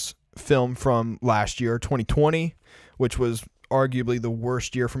 Pixar's film from last year, 2020, which was arguably the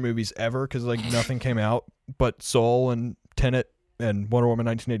worst year for movies ever because like nothing came out but Soul and Tenet and Wonder Woman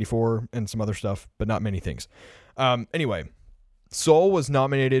 1984 and some other stuff, but not many things. Anyway, Soul was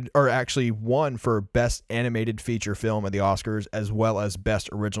nominated, or actually won, for Best Animated Feature Film at the Oscars, as well as Best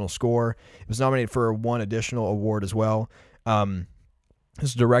Original Score. It was nominated for one additional award as well.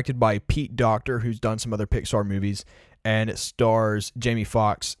 It's directed by Pete Docter, who's done some other Pixar movies, and it stars Jamie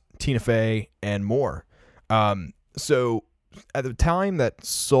Foxx, Tina Fey, and more. So at the time that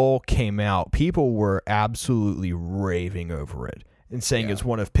Soul came out, people were absolutely raving over it and saying it's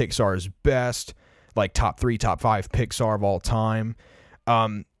one of Pixar's best, like top 3, top 5 Pixar of all time.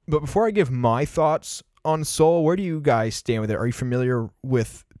 But before I give my thoughts on Soul, where do you guys stand with it? Are you familiar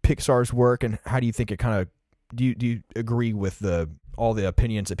with Pixar's work, and how do you think it kind of, do you agree with all the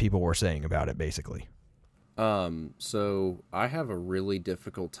opinions that people were saying about it, basically. So I have a really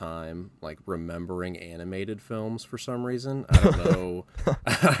difficult time like remembering animated films for some reason. I don't know.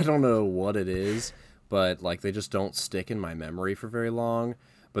 I don't know what it is, but like they just don't stick in my memory for very long.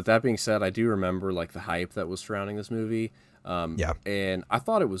 But that being said, I do remember like the hype that was surrounding this movie. And I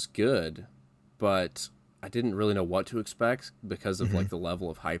thought it was good, but I didn't really know what to expect because of like the level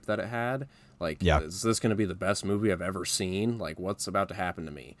of hype that it had. Like, is this going to be the best movie I've ever seen? Like, what's about to happen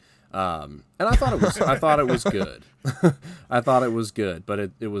to me? And I thought it was good. I thought it was good,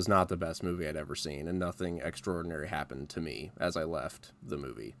 but it was not the best movie I'd ever seen, and nothing extraordinary happened to me as I left the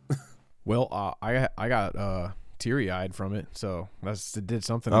movie. Well, I got teary-eyed from it, so it did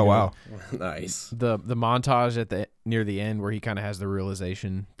something. Oh, wow. Nice. The montage near the end where he kind of has the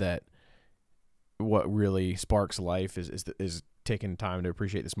realization that what really sparks life is taking time to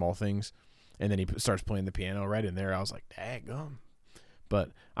appreciate the small things, and then he starts playing the piano right in there. I was like, daggum. But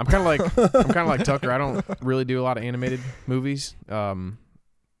I'm kind of like Tucker. I don't really do a lot of animated movies. When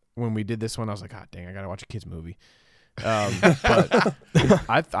we did this one, I was like, God dang, I gotta watch a kids movie. But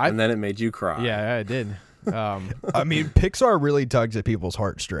and then it made you cry. Yeah, I did. I mean, Pixar really tugs at people's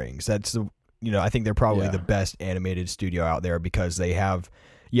heartstrings. That's I think they're probably the best animated studio out there because they have,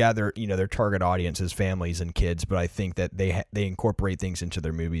 their target audience is families and kids, but I think that they incorporate things into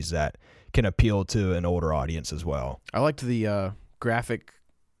their movies that can appeal to an older audience as well. I liked the graphic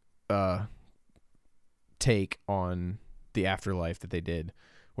take on the afterlife that they did,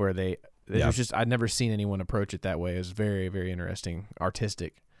 where it was just, I'd never seen anyone approach it that way. It was very, very interesting,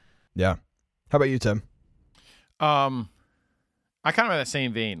 artistic. Yeah. How about you, Tim? I kind of have that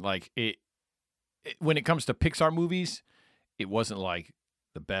same vein. Like it when it comes to Pixar movies, it wasn't like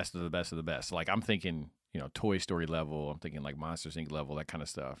the best of the best of the best. Like I'm thinking, Toy Story level. I'm thinking like Monsters Inc. level, that kind of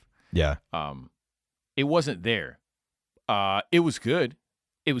stuff. Yeah. It wasn't there. It was good.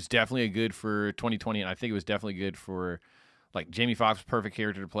 It was definitely a good for 2020, and I think it was definitely good for like Jamie Foxx, perfect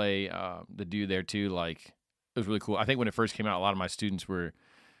character to play. The dude there too, like it was really cool. I think when it first came out, a lot of my students were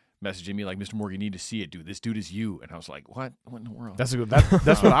messaging me like, "Mr. Morgan, you need to see it, dude. This dude is you." And I was like, "What? What in the world?" That's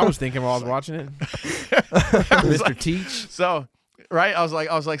what I was thinking while I was watching it. Mr. Teach. So right, I was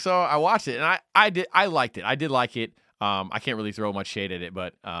like, so I watched it, and I liked it. I did like it. I can't really throw much shade at it,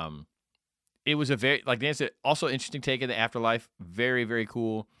 but it was a very, like Dan said, also interesting take of the afterlife. Very, very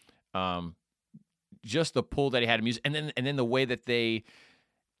cool. Just the pull that he had in music, and then the way that they,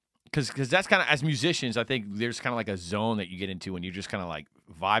 because that's kind of, as musicians, I think there's kind of like a zone that you get into when you're just kind of like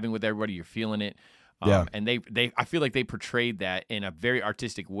vibing with everybody, you're feeling it. And they I feel like they portrayed that in a very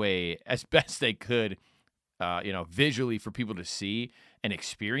artistic way as best they could, visually for people to see and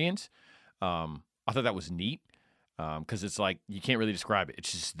experience. I thought that was neat. Because it's like you can't really describe it.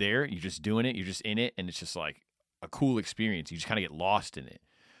 It's just there. You're just doing it. You're just in it, and it's just like a cool experience. You just kind of get lost in it.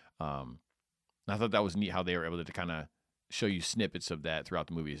 I thought that was neat how they were able to kind of show you snippets of that throughout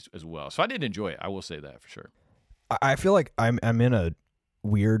the movie as well. So I did enjoy it. I will say that for sure. I feel like I'm in a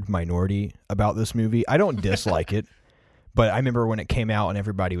weird minority about this movie. I don't dislike it, but I remember when it came out and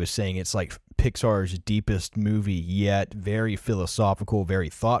everybody was saying it's like Pixar's deepest movie yet, very philosophical, very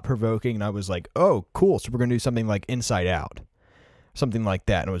thought-provoking, and I was like, oh, cool, so we're going to do something like Inside Out, something like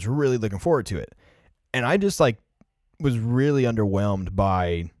that, and I was really looking forward to it. And I just like was really underwhelmed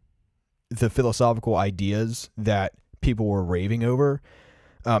by the philosophical ideas that people were raving over.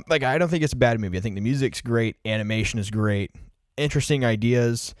 Like, I don't think it's a bad movie. I think the music's great, animation is great, interesting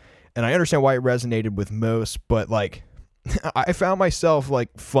ideas, and I understand why it resonated with most, but like I found myself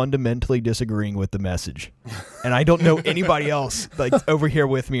like fundamentally disagreeing with the message, and I don't know anybody else like over here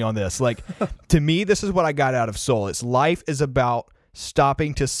with me on this. Like, to me, this is what I got out of Soul. It's life is about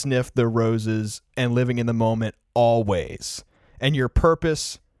stopping to sniff the roses and living in the moment always, and your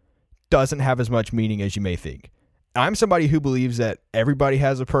purpose doesn't have as much meaning as you may think. I'm somebody who believes that everybody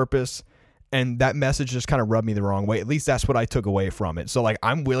has a purpose, and that message just kind of rubbed me the wrong way. At least that's what I took away from it. So like,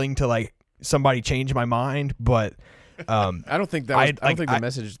 I'm willing to like somebody change my mind, but I don't think that was, I don't think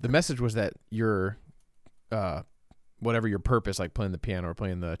the message was that your whatever your purpose, like playing the piano or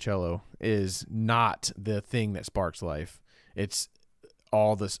playing the cello, is not the thing that sparks life. It's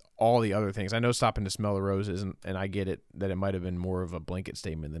all the other things. I know stopping to smell the roses, and I get it that it might have been more of a blanket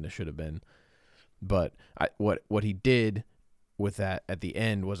statement than it should have been. But what he did with that at the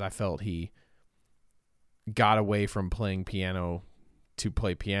end was I felt he got away from playing piano to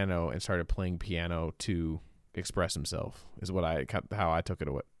play piano and started playing piano to express himself, is how I took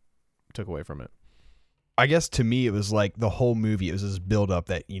away from it. I guess to me it was like the whole movie, it was this build up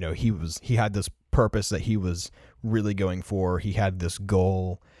that, he had this purpose that he was really going for. He had this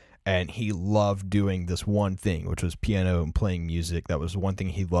goal, and he loved doing this one thing, which was piano and playing music. That was one thing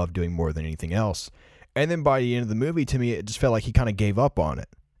he loved doing more than anything else. And then by the end of the movie, to me, it just felt like he kind of gave up on it.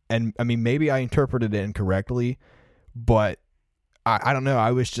 And I mean, maybe I interpreted it incorrectly, but I don't know.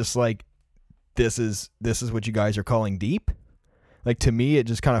 I was just like, this is what you guys are calling deep. Like, to me, it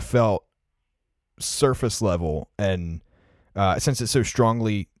just kind of felt surface level, and since it's so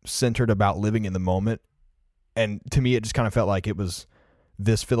strongly centered about living in the moment, and to me, it just kind of felt like it was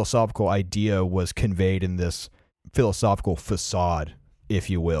this philosophical idea was conveyed in this philosophical facade, if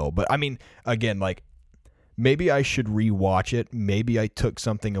you will. But I mean, again, like, maybe I should rewatch it. Maybe I took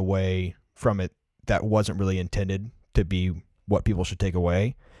something away from it that wasn't really intended to be what people should take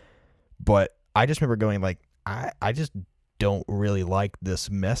away. But I just remember going like, I just don't really like this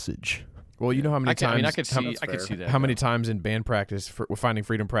message. Well, you know how many times I could see that. How many times in band practice for Finding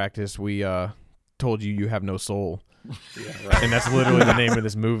Freedom practice we told you have no soul. Yeah, right. And that's literally the name of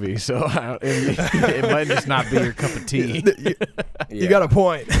this movie. So it might just not be your cup of tea. You got a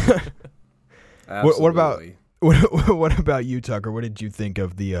point. Absolutely. What about you, Tucker? What did you think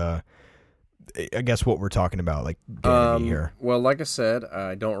of the I guess what we're talking about, like, here? Well, like I said,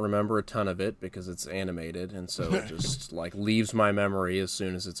 I don't remember a ton of it because it's animated, and so it just like leaves my memory as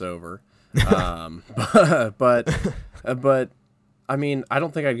soon as it's over. But I mean, I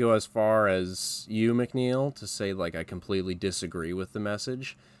don't think I'd go as far as you, McNeil, to say like I completely disagree with the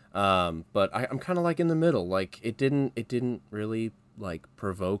message. But I'm kind of like in the middle. Like it didn't really like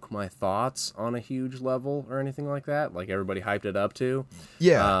provoke my thoughts on a huge level or anything like that. Like everybody hyped it up to.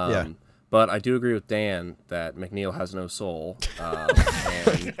 Yeah. But I do agree with Dan that McNeil has no soul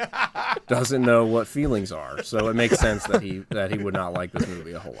and doesn't know what feelings are. So it makes sense that he would not like this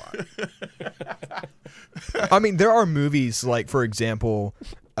movie a whole lot. I mean, there are movies like, for example,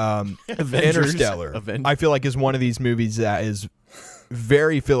 Interstellar. I feel like is one of these movies that is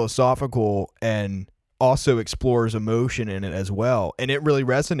very philosophical and also explores emotion in it as well, and it really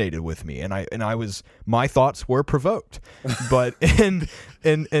resonated with me, and my thoughts were provoked. But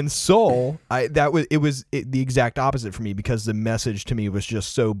in Soul, it was the exact opposite for me, because the message to me was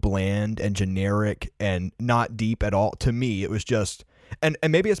just so bland and generic and not deep at all. To me, it was just, and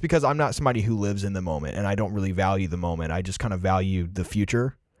maybe it's because I'm not somebody who lives in the moment, and I don't really value the moment. I just kind of value the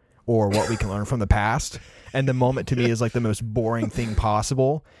future or what we can learn from the past. And the moment to me is like the most boring thing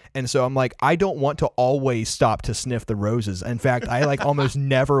possible. And so I'm like, I don't want to always stop to sniff the roses. In fact, I like almost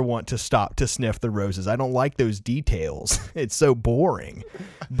never want to stop to sniff the roses. I don't like those details. It's so boring.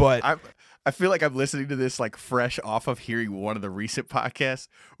 But I feel like I'm listening to this like fresh off of hearing one of the recent podcasts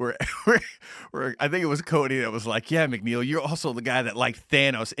where I think it was Cody that was like, yeah, McNeil, you're also the guy that liked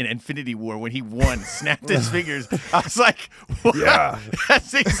Thanos in Infinity War when he won, snapped his fingers. I was like, wow, yeah,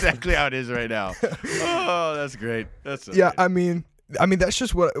 that's exactly how it is right now. Oh, that's great. That's so yeah, great. I mean, that's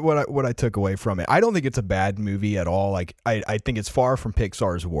just what I took away from it. I don't think it's a bad movie at all. Like, I think it's far from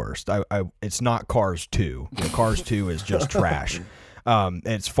Pixar's worst. It's not Cars 2. You know, Cars 2 is just trash. And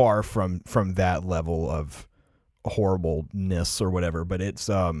it's far from that level of horribleness or whatever. But it's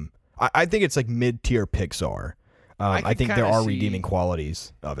I think it's like mid-tier Pixar. I think there are redeeming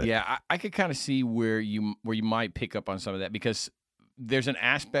qualities of it. Yeah, I could kind of see where you might pick up on some of that, because there's an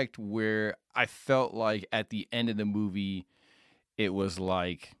aspect where I felt like at the end of the movie, it was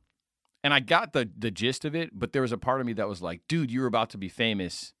like, and I got the gist of it, but there was a part of me that was like, dude, you're about to be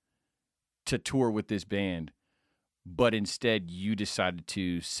famous to tour with this band, but instead you decided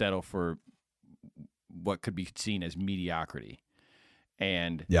to settle for what could be seen as mediocrity.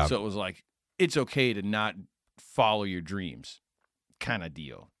 And so it was like, it's okay to not follow your dreams kind of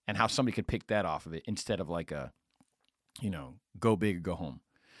deal, and how somebody could pick that off of it instead of like a, go big or go home.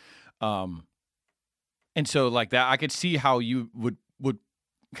 And so like that, I could see how you would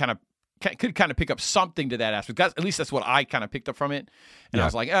kind of pick up something to that aspect. At least that's what I kind of picked up from it. And I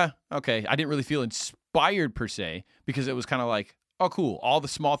was like, okay. I didn't really feel inspired per se, because it was kind of like, oh, cool. All the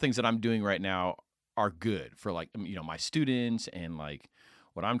small things that I'm doing right now are good for like, my students and like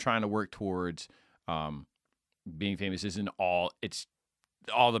what I'm trying to work towards. Being famous isn't all, it's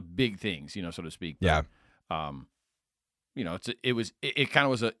all the big things, so to speak. But, it kind of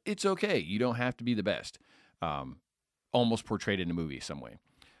was it's okay. You don't have to be the best. Almost portrayed in a movie some way.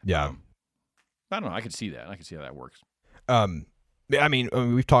 Yeah. I don't know. I could see that. I could see how that works. I mean,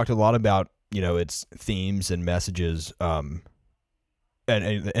 we've talked a lot about, its themes and messages. And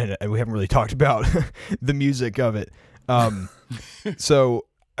we haven't really talked about the music of it. So,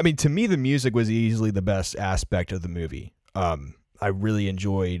 I mean, to me, the music was easily the best aspect of the movie. I really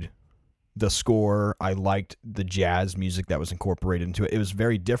enjoyed the score. I liked the jazz music that was incorporated into it. It was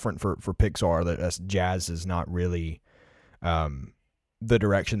very different for Pixar. That jazz is not really the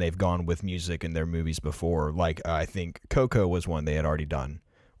direction they've gone with music in their movies before. Like I think Coco was one they had already done,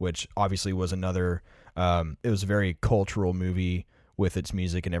 which obviously was another. It was a very cultural movie with its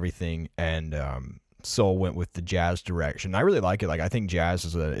music and everything, and Soul went with the jazz direction. I really like it. Like I think jazz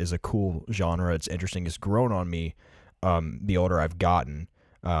is a cool genre. It's interesting. It's grown on me the older I've gotten.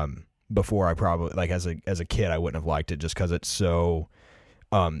 Before I probably like as a kid I wouldn't have liked it just because it's so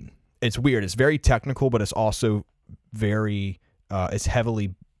it's weird. It's very technical, but it's also very it's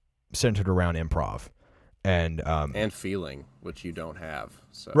heavily centered around improv and feeling, which you don't have.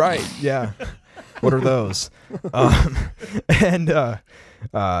 So. Right? Yeah. What are those? Yeah,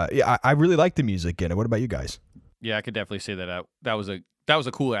 I really like the music in it. What about you guys? Yeah, I could definitely say that was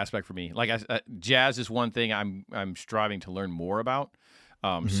a cool aspect for me. Like jazz is one thing I'm striving to learn more about.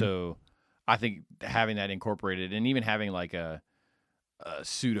 So I think having that incorporated and even having like a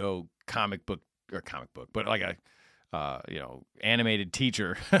pseudo comic book, but like a animated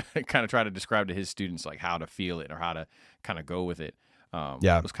teacher kind of try to describe to his students like how to feel it or how to kind of go with it.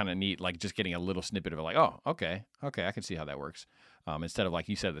 It was kind of neat, like just getting a little snippet of it, like, oh, okay, I can see how that works. Instead of like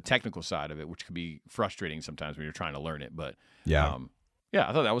you said, the technical side of it, which can be frustrating sometimes when you're trying to learn it. But I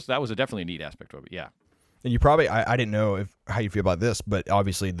thought that was definitely a neat aspect of it. Yeah. And you probably I didn't know how you feel about this, but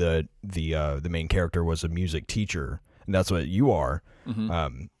obviously the main character was a music teacher, and that's what you are.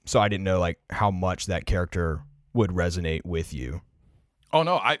 Mm-hmm. So I didn't know like how much that character would resonate with you. Oh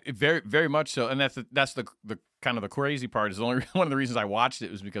no, I very very much so, and that's the kind of the crazy part is the only one of the reasons I watched it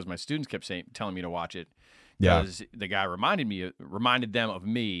was because my students kept telling me to watch it. Because the guy reminded them of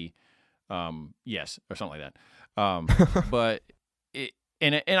me, yes, or something like that. But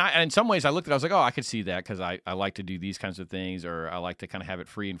And in some ways, I looked at it, I was like, oh, I could see that because I like to do these kinds of things, or I like to kind of have it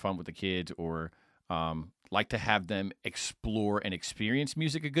free and fun with the kids, or like to have them explore and experience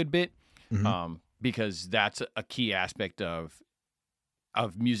music a good bit, because that's a key aspect of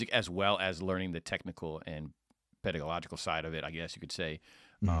music as well as learning the technical and pedagogical side of it, I guess you could say,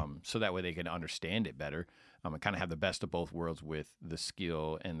 so that way they can understand it better. And kind of have the best of both worlds with the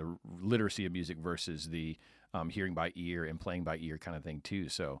skill and the literacy of music versus the hearing by ear and playing by ear kind of thing too.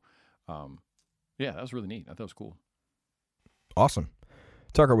 So, that was really neat. I thought it was cool. Awesome.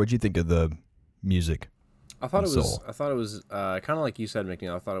 Tucker, what'd you think of the music? I thought it was kind of like you said,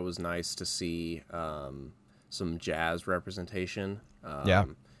 McNeil. I thought it was nice to see some jazz representation.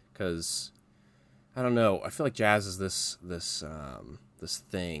 Because I don't know. I feel like jazz is this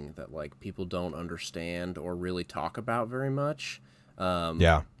thing that like people don't understand or really talk about very much.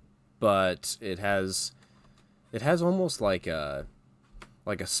 But it has almost like a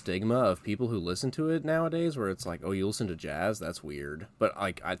stigma of people who listen to it nowadays, where it's like, oh, you listen to jazz? That's weird. But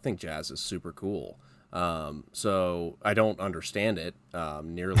like, I think jazz is super cool. So I don't understand it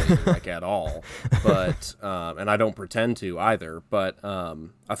nearly like at all. But and I don't pretend to either. But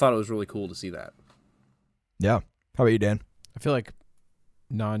I thought it was really cool to see that. Yeah. How about you, Dan? I feel like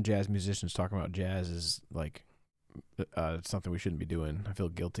non-jazz musicians talking about jazz is like something we shouldn't be doing. I feel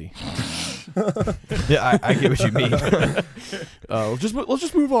guilty. Yeah, I get what you mean. Let's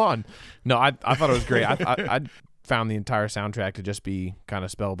just move on. No, I thought it was great. I found the entire soundtrack to just be kind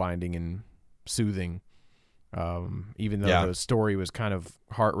of spellbinding and soothing. Even though the story was kind of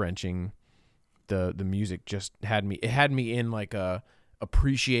heart-wrenching, the music just had me in like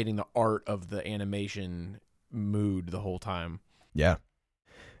appreciating the art of the animation mood the whole time.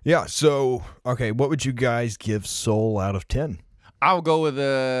 Yeah, so, okay, what would you guys give Soul out of 10? I'll go with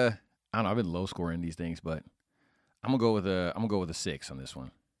I don't know, I've been low scoring these things, but I'm going to go with a 6 on this one.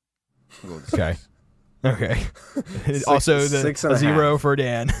 I'll go with a 6. Okay. Also, the 0 for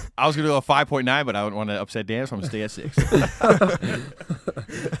Dan. I was going to go a 5.9, but I wouldn't want to upset Dan, so I'm going to stay at 6.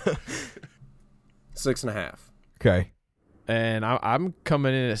 6.5. Okay. And I'm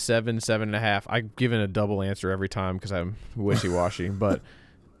coming in at 7.5. I've given a double answer every time because I'm wishy-washy, but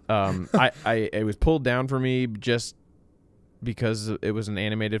it was pulled down for me just because it was an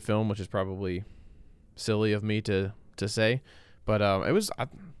animated film, which is probably silly of me to say, but it was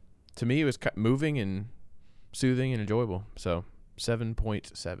to me it was moving and soothing and enjoyable. So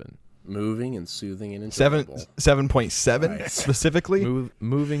 7.7. Moving and soothing and enjoyable. 7.7 right. Specifically.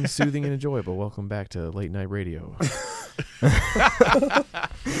 Moving, soothing, and enjoyable. Welcome back to Late Night Radio.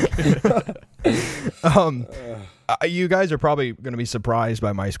 You guys are probably going to be surprised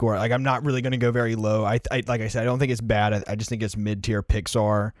by my score. Like, I'm not really going to go very low. I like I said, I don't think it's bad. I just think it's mid-tier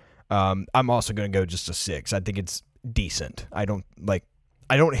Pixar. I'm also going to go just a 6. I think it's decent. I don't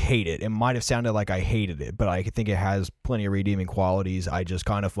hate it. It might have sounded like I hated it, but I think it has plenty of redeeming qualities. I just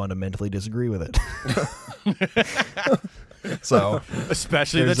kind of fundamentally disagree with it. So,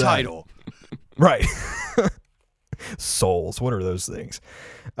 especially the title. Right. Souls. What are those things?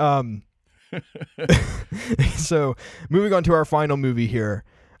 So moving on to our final movie here,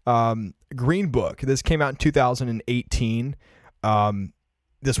 Green Book. This came out in 2018.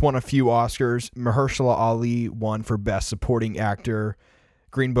 This won a few Oscars. Mahershala Ali won for Best Supporting Actor.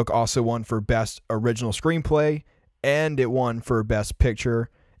 Green Book also won for Best Original Screenplay, and it won for Best Picture.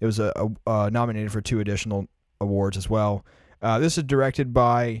 It was nominated for 2 additional awards as well. This is directed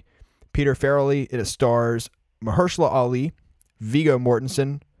by Peter Farrelly. It stars Mahershala Ali, Viggo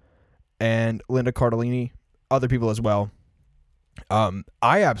Mortensen, and Linda Cardellini, other people as well.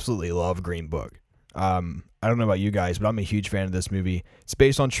 I absolutely love Green Book. I don't know about you guys, but I'm a huge fan of this movie. It's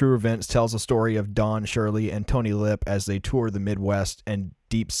based on true events, tells the story of Don Shirley and Tony Lip as they tour the Midwest and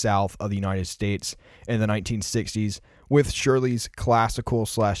Deep South of the United States in the 1960s with Shirley's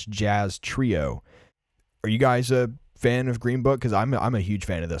classical/jazz trio. Are you guys a fan of Green Book? Because I'm a huge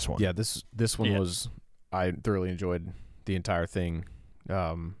fan of this one. Yeah, this one was, I thoroughly enjoyed the entire thing.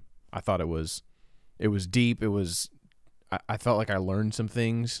 I thought it was deep. It was, I felt like I learned some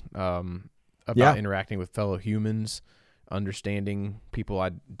things about interacting with fellow humans, understanding people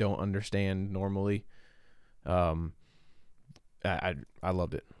I don't understand normally. I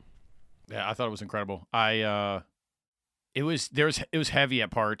loved it. Yeah, I thought it was incredible. It was heavy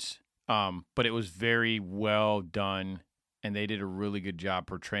at parts, but it was very well done, and they did a really good job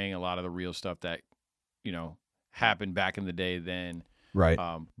portraying a lot of the real stuff that, happened back in the day then. Right.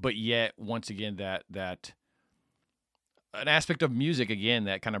 But yet, once again, that an aspect of music again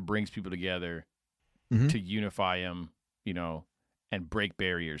that kind of brings people together to unify them, and break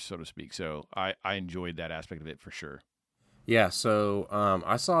barriers, so to speak. So I enjoyed that aspect of it for sure. Yeah, so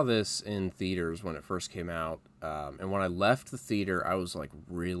I saw this in theaters when it first came out, and when I left the theater, I was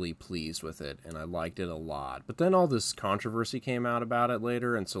really pleased with it, and I liked it a lot. But then all this controversy came out about it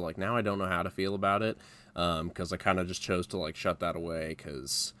later, and so now I don't know how to feel about it, because I kind of just chose to shut that away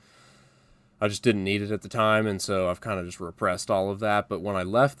because I just didn't need it at the time, and so I've kind of just repressed all of that. But when I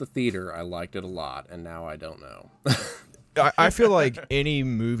left the theater, I liked it a lot, and now I don't know. I feel like any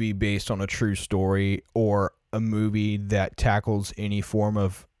movie based on a true story or a movie that tackles any form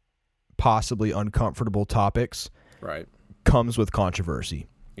of possibly uncomfortable topics, right, comes with controversy.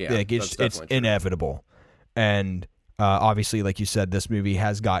 Yeah, it's inevitable. And obviously, like you said, this movie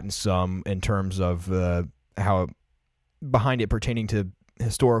has gotten some in terms of how behind it pertaining to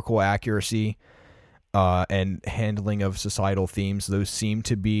historical accuracy and handling of societal themes. Those seem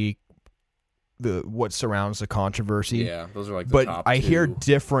to be what surrounds the controversy. Yeah, those are the but top I two. hear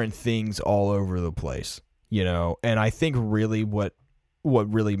different things all over the place, and I think really what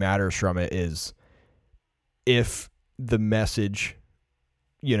really matters from it is if the message,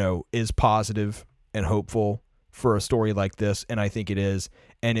 is positive and hopeful for a story like this, and I think it is,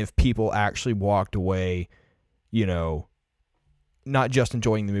 and if people actually walked away, not just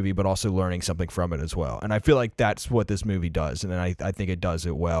enjoying the movie, but also learning something from it as well. And I feel like that's what this movie does, and I think it does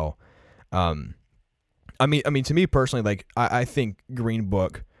it well. I mean, to me personally, I think Green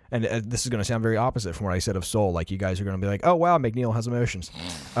Book, and this is going to sound very opposite from what I said of Soul. You guys are going to be like, oh wow, McNeil has emotions.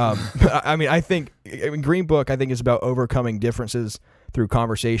 I think Green Book, I think, is about overcoming differences through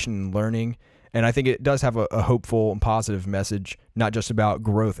conversation and learning, and I think it does have a hopeful and positive message, not just about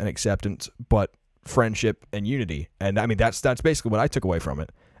growth and acceptance, but friendship and unity. And I mean, that's basically what I took away from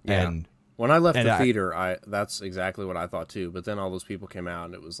it. Yeah. And when I left the theater, that's exactly what I thought too. But then all those people came out,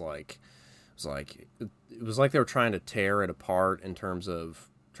 and it was like they were trying to tear it apart in terms of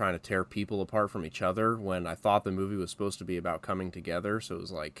trying to tear people apart from each other, when I thought the movie was supposed to be about coming together. So it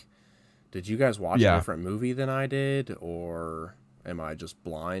was did you guys watch a different movie than I did, or am I just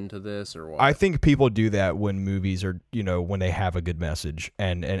blind to this, or what? I think people do that when movies are, when they have a good message,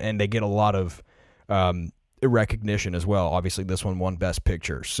 and they get a lot of recognition as well. Obviously, this one won Best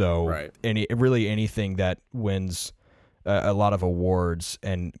Picture, so right. Anything that wins a lot of awards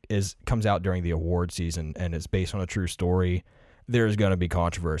and comes out during the award season and is based on a true story, there's going to be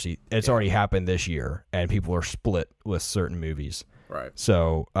controversy. It's already happened this year, and people are split with certain movies. Right.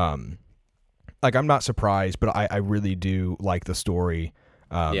 So, I'm not surprised, but I really do like the story.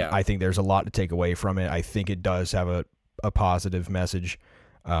 I think there's a lot to take away from it. I think it does have a positive message.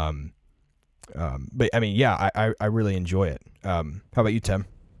 But I mean, I really enjoy it. How about you, Tim?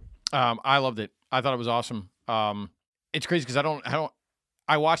 I loved it. I thought it was awesome. It's crazy because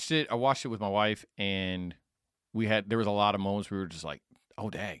I watched it with my wife, and there was a lot of moments where we were just like, oh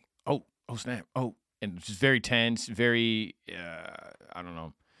dang, oh snap, oh, and just very tense, very I don't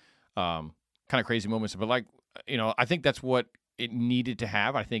know, kind of crazy moments. But I think that's what it needed to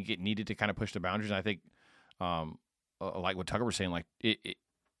have. I think it needed to kind of push the boundaries. And I think, like what Tucker was saying,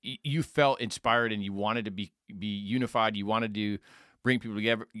 you felt inspired and you wanted to be unified. You wanted to bring people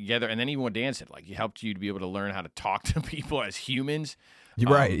together. And then even what Dan said, like, it helped you to be able to learn how to talk to people as humans.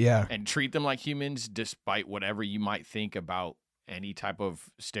 You're right, yeah. And treat them like humans despite whatever you might think about any type of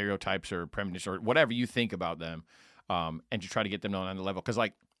stereotypes or premonitions or whatever you think about them, and to try to get them on the level. Because,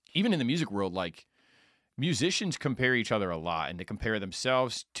 like, even in the music world, like, musicians compare each other a lot, and they compare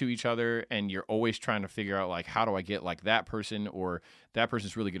themselves to each other, and you're always trying to figure out, like, how do I get like that person, or that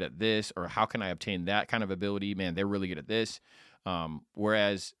person's really good at this, or how can I obtain that kind of ability? Man, they're really good at this.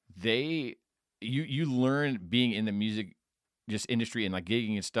 Whereas you learn being in the music just industry and like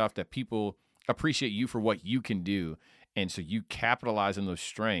gigging and stuff that people appreciate you for what you can do. And so you capitalize on those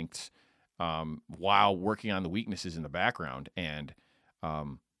strengths while working on the weaknesses in the background. And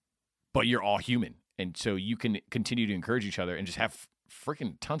but you're all human. And so you can continue to encourage each other and just have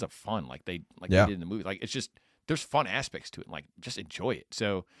freaking tons of fun like they did in the movie. Like, it's just, there's fun aspects to it. Like, just enjoy it.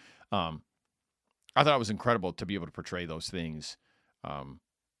 So I thought it was incredible to be able to portray those things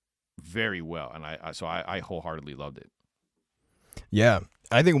very well. And I wholeheartedly loved it. Yeah.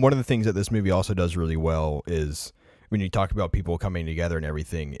 I think one of the things that this movie also does really well is when you talk about people coming together and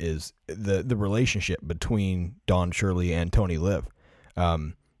everything is the relationship between Don Shirley and Tony Liv.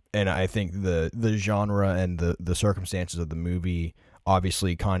 And I think the genre and the circumstances of the movie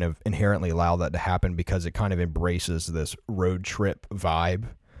obviously kind of inherently allow that to happen because it kind of embraces this road trip vibe.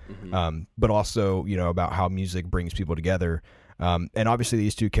 Mm-hmm. But also, you know, about how music brings people together. And obviously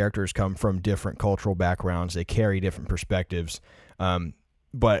these two characters come from different cultural backgrounds. They carry different perspectives.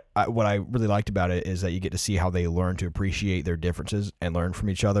 But what I really liked about it is that you get to see how they learn to appreciate their differences and learn from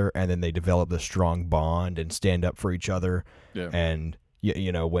each other. And then they develop this strong bond and stand up for each other. Yeah. And,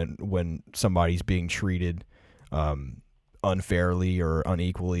 you know, when somebody's being treated unfairly or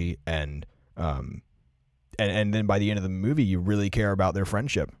unequally, and then by the end of the movie, you really care about their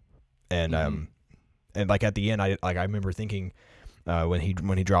friendship. And and like at the end, I remember thinking when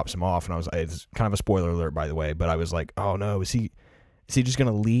he drops him off, and I was, it's kind of a spoiler alert, by the way, but I was like, oh no, is he just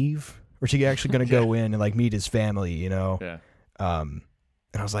gonna leave, or is he actually gonna go in and like meet his family? You know? Yeah. And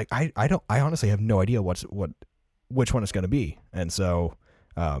I was like, I honestly have no idea which one it's gonna be, and so,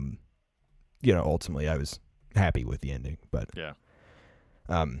 you know, ultimately I was happy with the ending, but yeah.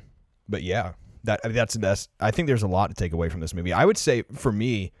 But yeah, that's I think there's a lot to take away from this movie. I would say for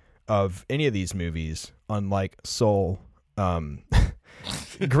me, of any of these movies, unlike Soul,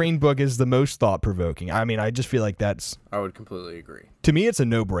 Green Book is the most thought-provoking. I mean, I just feel like I would completely agree. To me, it's a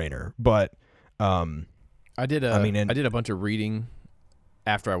no-brainer, but I did a bunch of reading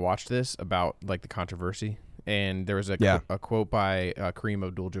after I watched this about like the controversy, and there was a quote by Kareem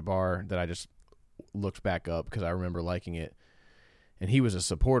Abdul-Jabbar that I just looked back up because I remember liking it. And he was a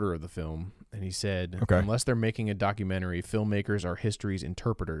supporter of the film, and he said, unless they're making a documentary, filmmakers are history's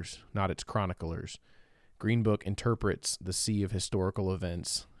interpreters, not its chroniclers. Green Book interprets the sea of historical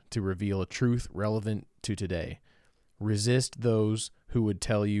events to reveal a truth relevant to today. Resist those who would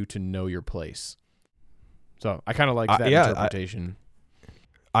tell you to know your place. So I kind of like that interpretation.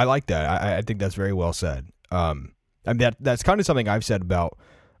 I like that. I think that's very well said. I mean, that's kind of something I've said about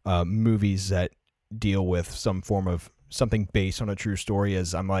movies that deal with some form of something based on a true story.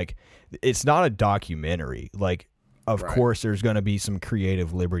 Is I'm like, it's not a documentary. Like, of course there's going to be some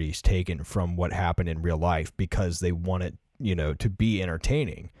creative liberties taken from what happened in real life because they want it, you know, to be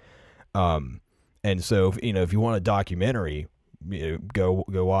entertaining. And so, you know, if you want a documentary, you know, go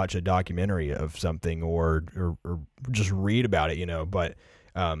watch a documentary of something or just read about it, you know. But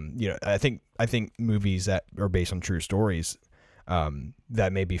you know, I think movies that are based on true stories,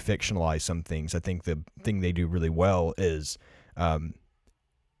 that maybe fictionalize some things, I think the thing they do really well is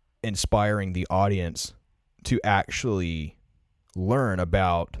inspiring the audience to actually learn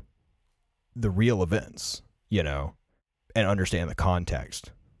about the real events, you know, and understand the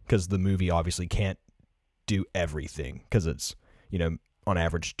context, because the movie obviously can't do everything because it's, you know, on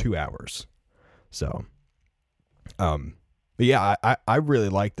average 2 hours. So, but yeah, I really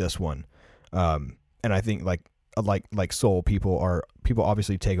like this one. And I think like Soul, people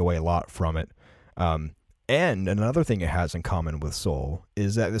obviously take away a lot from it. And another thing it has in common with Soul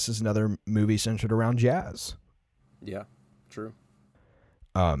is that this is another movie centered around jazz. Yeah, true.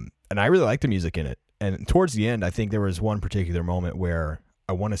 And I really like the music in it. And towards the end, I think there was one particular moment where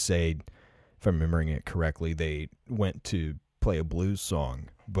I want to say, if I'm remembering it correctly, they went to play a blues song,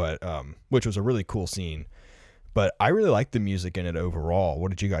 but which was a really cool scene. But I really liked the music in it overall.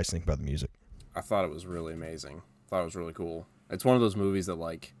 What did you guys think about the music? I thought it was really amazing. I thought it was really cool. It's one of those movies that,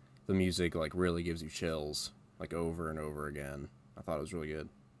 like, the music, like, really gives you chills, like, over and over again. I thought it was really good.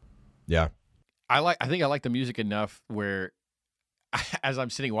 Yeah. I think I like the music enough where as I'm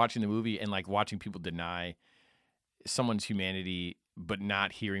sitting watching the movie and like watching people deny someone's humanity, but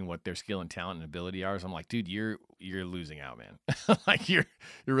not hearing what their skill and talent and ability are, so I'm like, dude, you're losing out, man. Like you're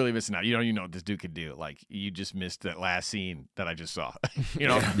really missing out. You don't even know what this dude could do. Like you just missed that last scene that I just saw. You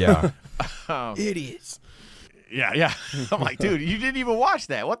know? Yeah. Idiots. Yeah. I'm like, dude, you didn't even watch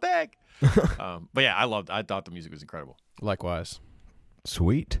that. What the heck? But yeah, I thought the music was incredible. Likewise.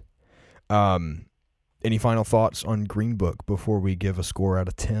 Sweet. Any final thoughts on Green Book before we give a score out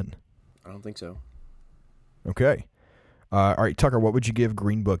of 10? I don't think so. Okay. All right, Tucker, what would you give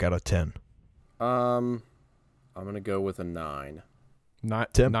Green Book out of 10? I'm gonna go with a 9.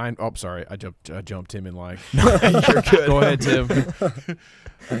 Not Tim? 9. Oh, sorry. I jumped Tim in line. You're good. Go ahead, Tim.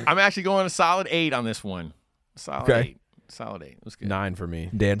 I'm actually going a solid 8 on this one. Solid 8. Solid 8. It was good. 9 for me.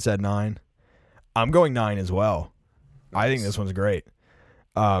 Dan said 9. I'm going 9 as well. Nice. I think this one's great.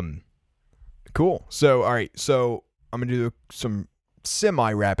 Cool. So, all right. So I'm going to do some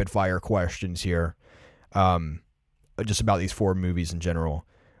semi-rapid fire questions here. Just about these 4 movies in general.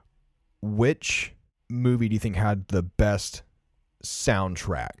 Which movie do you think had the best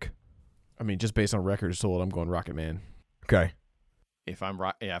soundtrack? I mean, just based on record sold, I'm going Rocket Man. Okay. If I'm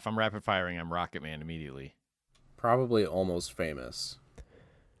rapid firing, I'm Rocket Man immediately. Probably Almost Famous.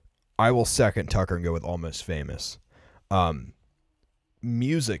 I will second Tucker and go with Almost Famous.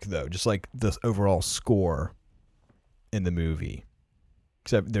 Music, though, just like the overall score in the movie.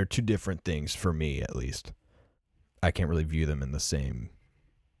 Except they're 2 different things for me, at least. I can't really view them in the same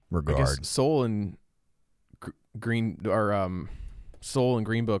regard. I guess Soul and Green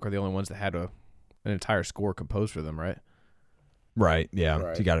Book are the only ones that had an entire score composed for them, right? Right, yeah.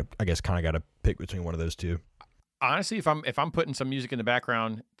 Right. So you gotta, I guess, kind of got to pick between one of those 2. Honestly, if I'm putting some music in the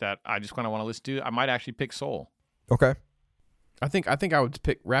background that I just kind of want to listen to, I might actually pick Soul. Okay. I think I would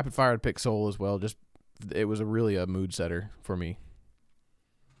pick rapid fire. I'd pick Soul as well. Just it was really a mood setter for me.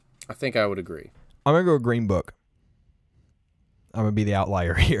 I think I would agree. I'm gonna go with Green Book. I'm gonna be the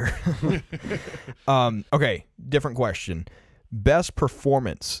outlier here. Okay, different question. Best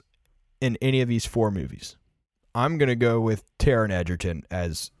performance in any of these 4 movies? I'm gonna go with Taron Egerton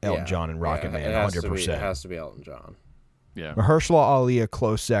as Elton John and Rocket Man, 100%. It has to be Elton John. Yeah. Mahershala Ali a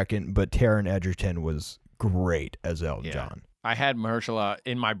close second, but Taron Egerton was great as Elton Yeah. John. I had Mahershala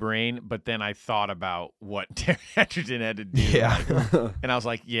in my brain, but then I thought about what Taron Egerton had to do. Yeah. And I was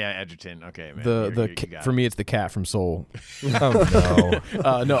like, yeah, Egerton. Okay, man. You got For it. me, it's the cat from Soul. Oh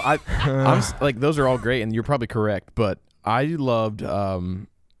no. No, I'm like those are all great, and you're probably correct. But I loved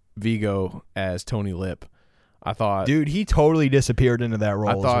Vigo as Tony Lip. I thought, Dude, he totally disappeared into that role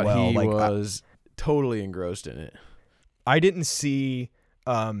I thought as well. he Like was totally engrossed in it. I didn't see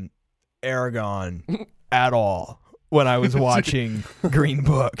Aragon at all when I was watching Green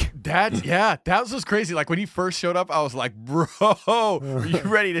Book. That was just crazy. Like when he first showed up, I was like, bro, are you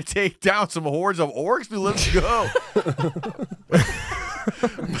ready to take down some hordes of orcs? Dude, let's go.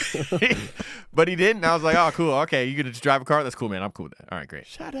 But he didn't. I was like, oh, cool. Okay, you gonna just drive a car? That's cool, man. I'm cool with that. All right, great.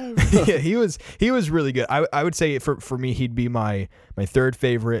 Shut up. Yeah, he was really good. I would say for me he'd be my 3rd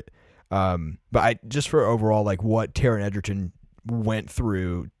favorite. But I just for overall like what Taron Egerton went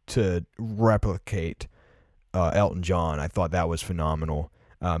through to replicate Elton John, I thought that was phenomenal.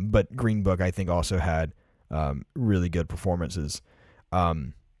 But Green Book I think also had really good performances.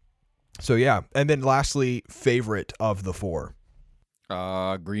 So yeah, and then lastly, favorite of the 4.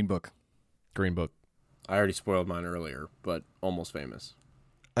 Green Book. Green Book. I already spoiled mine earlier, but Almost Famous.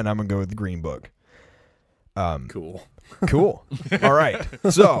 And I'm gonna go with the Green Book. Cool. Cool. All right.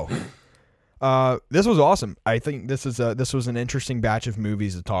 So, this was awesome. I think this was an interesting batch of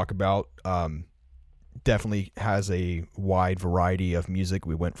movies to talk about. Definitely has a wide variety of music.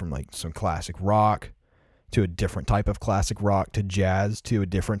 We went from like some classic rock to a different type of classic rock to jazz to a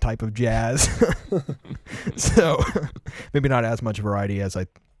different type of jazz. So, maybe not as much variety as I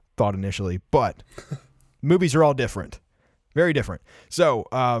thought initially, but movies are all different. Very different. So,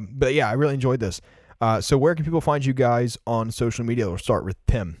 but yeah, I really enjoyed this. So where can people find you guys on social media? We'll start with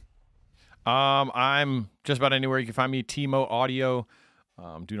Tim. I'm just about anywhere you can find me. Timo Audio,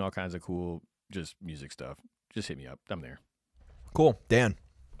 doing all kinds of cool, just music stuff. Just hit me up. I'm there. Cool. Dan.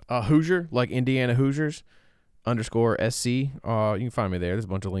 Hoosier, like Indiana Hoosiers _SC. You can find me there. There's a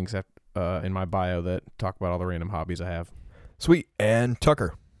bunch of links in my bio that talk about all the random hobbies I have. Sweet. And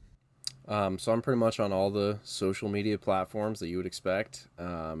Tucker. So I'm pretty much on all the social media platforms that you would expect.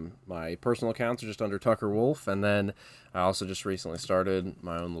 My personal accounts are just under Tucker Wolf, and then I also just recently started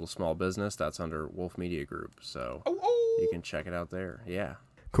my own little small business that's under Wolf Media Group. So you can check it out there. Yeah.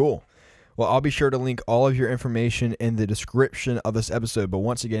 Cool. Well, I'll be sure to link all of your information in the description of this episode. But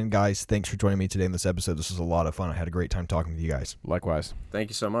once again, guys, thanks for joining me today in this episode. This was a lot of fun. I had a great time talking with you guys. Likewise. Thank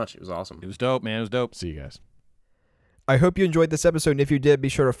you so much. It was awesome. It was dope, man. It was dope. See you guys. I hope you enjoyed this episode, and if you did, be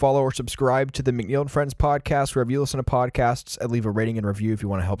sure to follow or subscribe to the McNeil and Friends podcast wherever you listen to podcasts, and leave a rating and review if you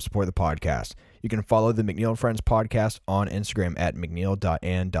want to help support the podcast. You can follow the McNeil and Friends podcast on Instagram at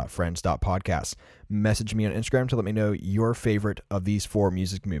mcneil.and.friends.podcast. Message me on Instagram to let me know your favorite of these 4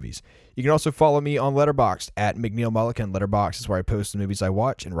 music movies. You can also follow me on Letterboxd at McNeil Mulligan. Letterboxd is where I post the movies I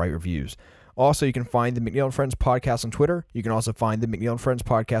watch and write reviews. Also, you can find the McNeil and Friends podcast on Twitter. You can also find the McNeil and Friends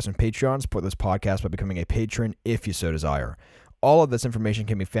podcast on Patreon. Support this podcast by becoming a patron if you so desire. All of this information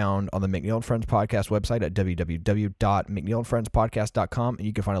can be found on the McNeil and Friends podcast website at www.mcneilandfriendspodcast.com, and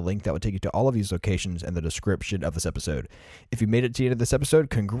you can find a link that will take you to all of these locations in the description of this episode. If you made it to the end of this episode,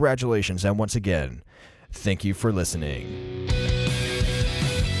 congratulations, and once again, thank you for listening.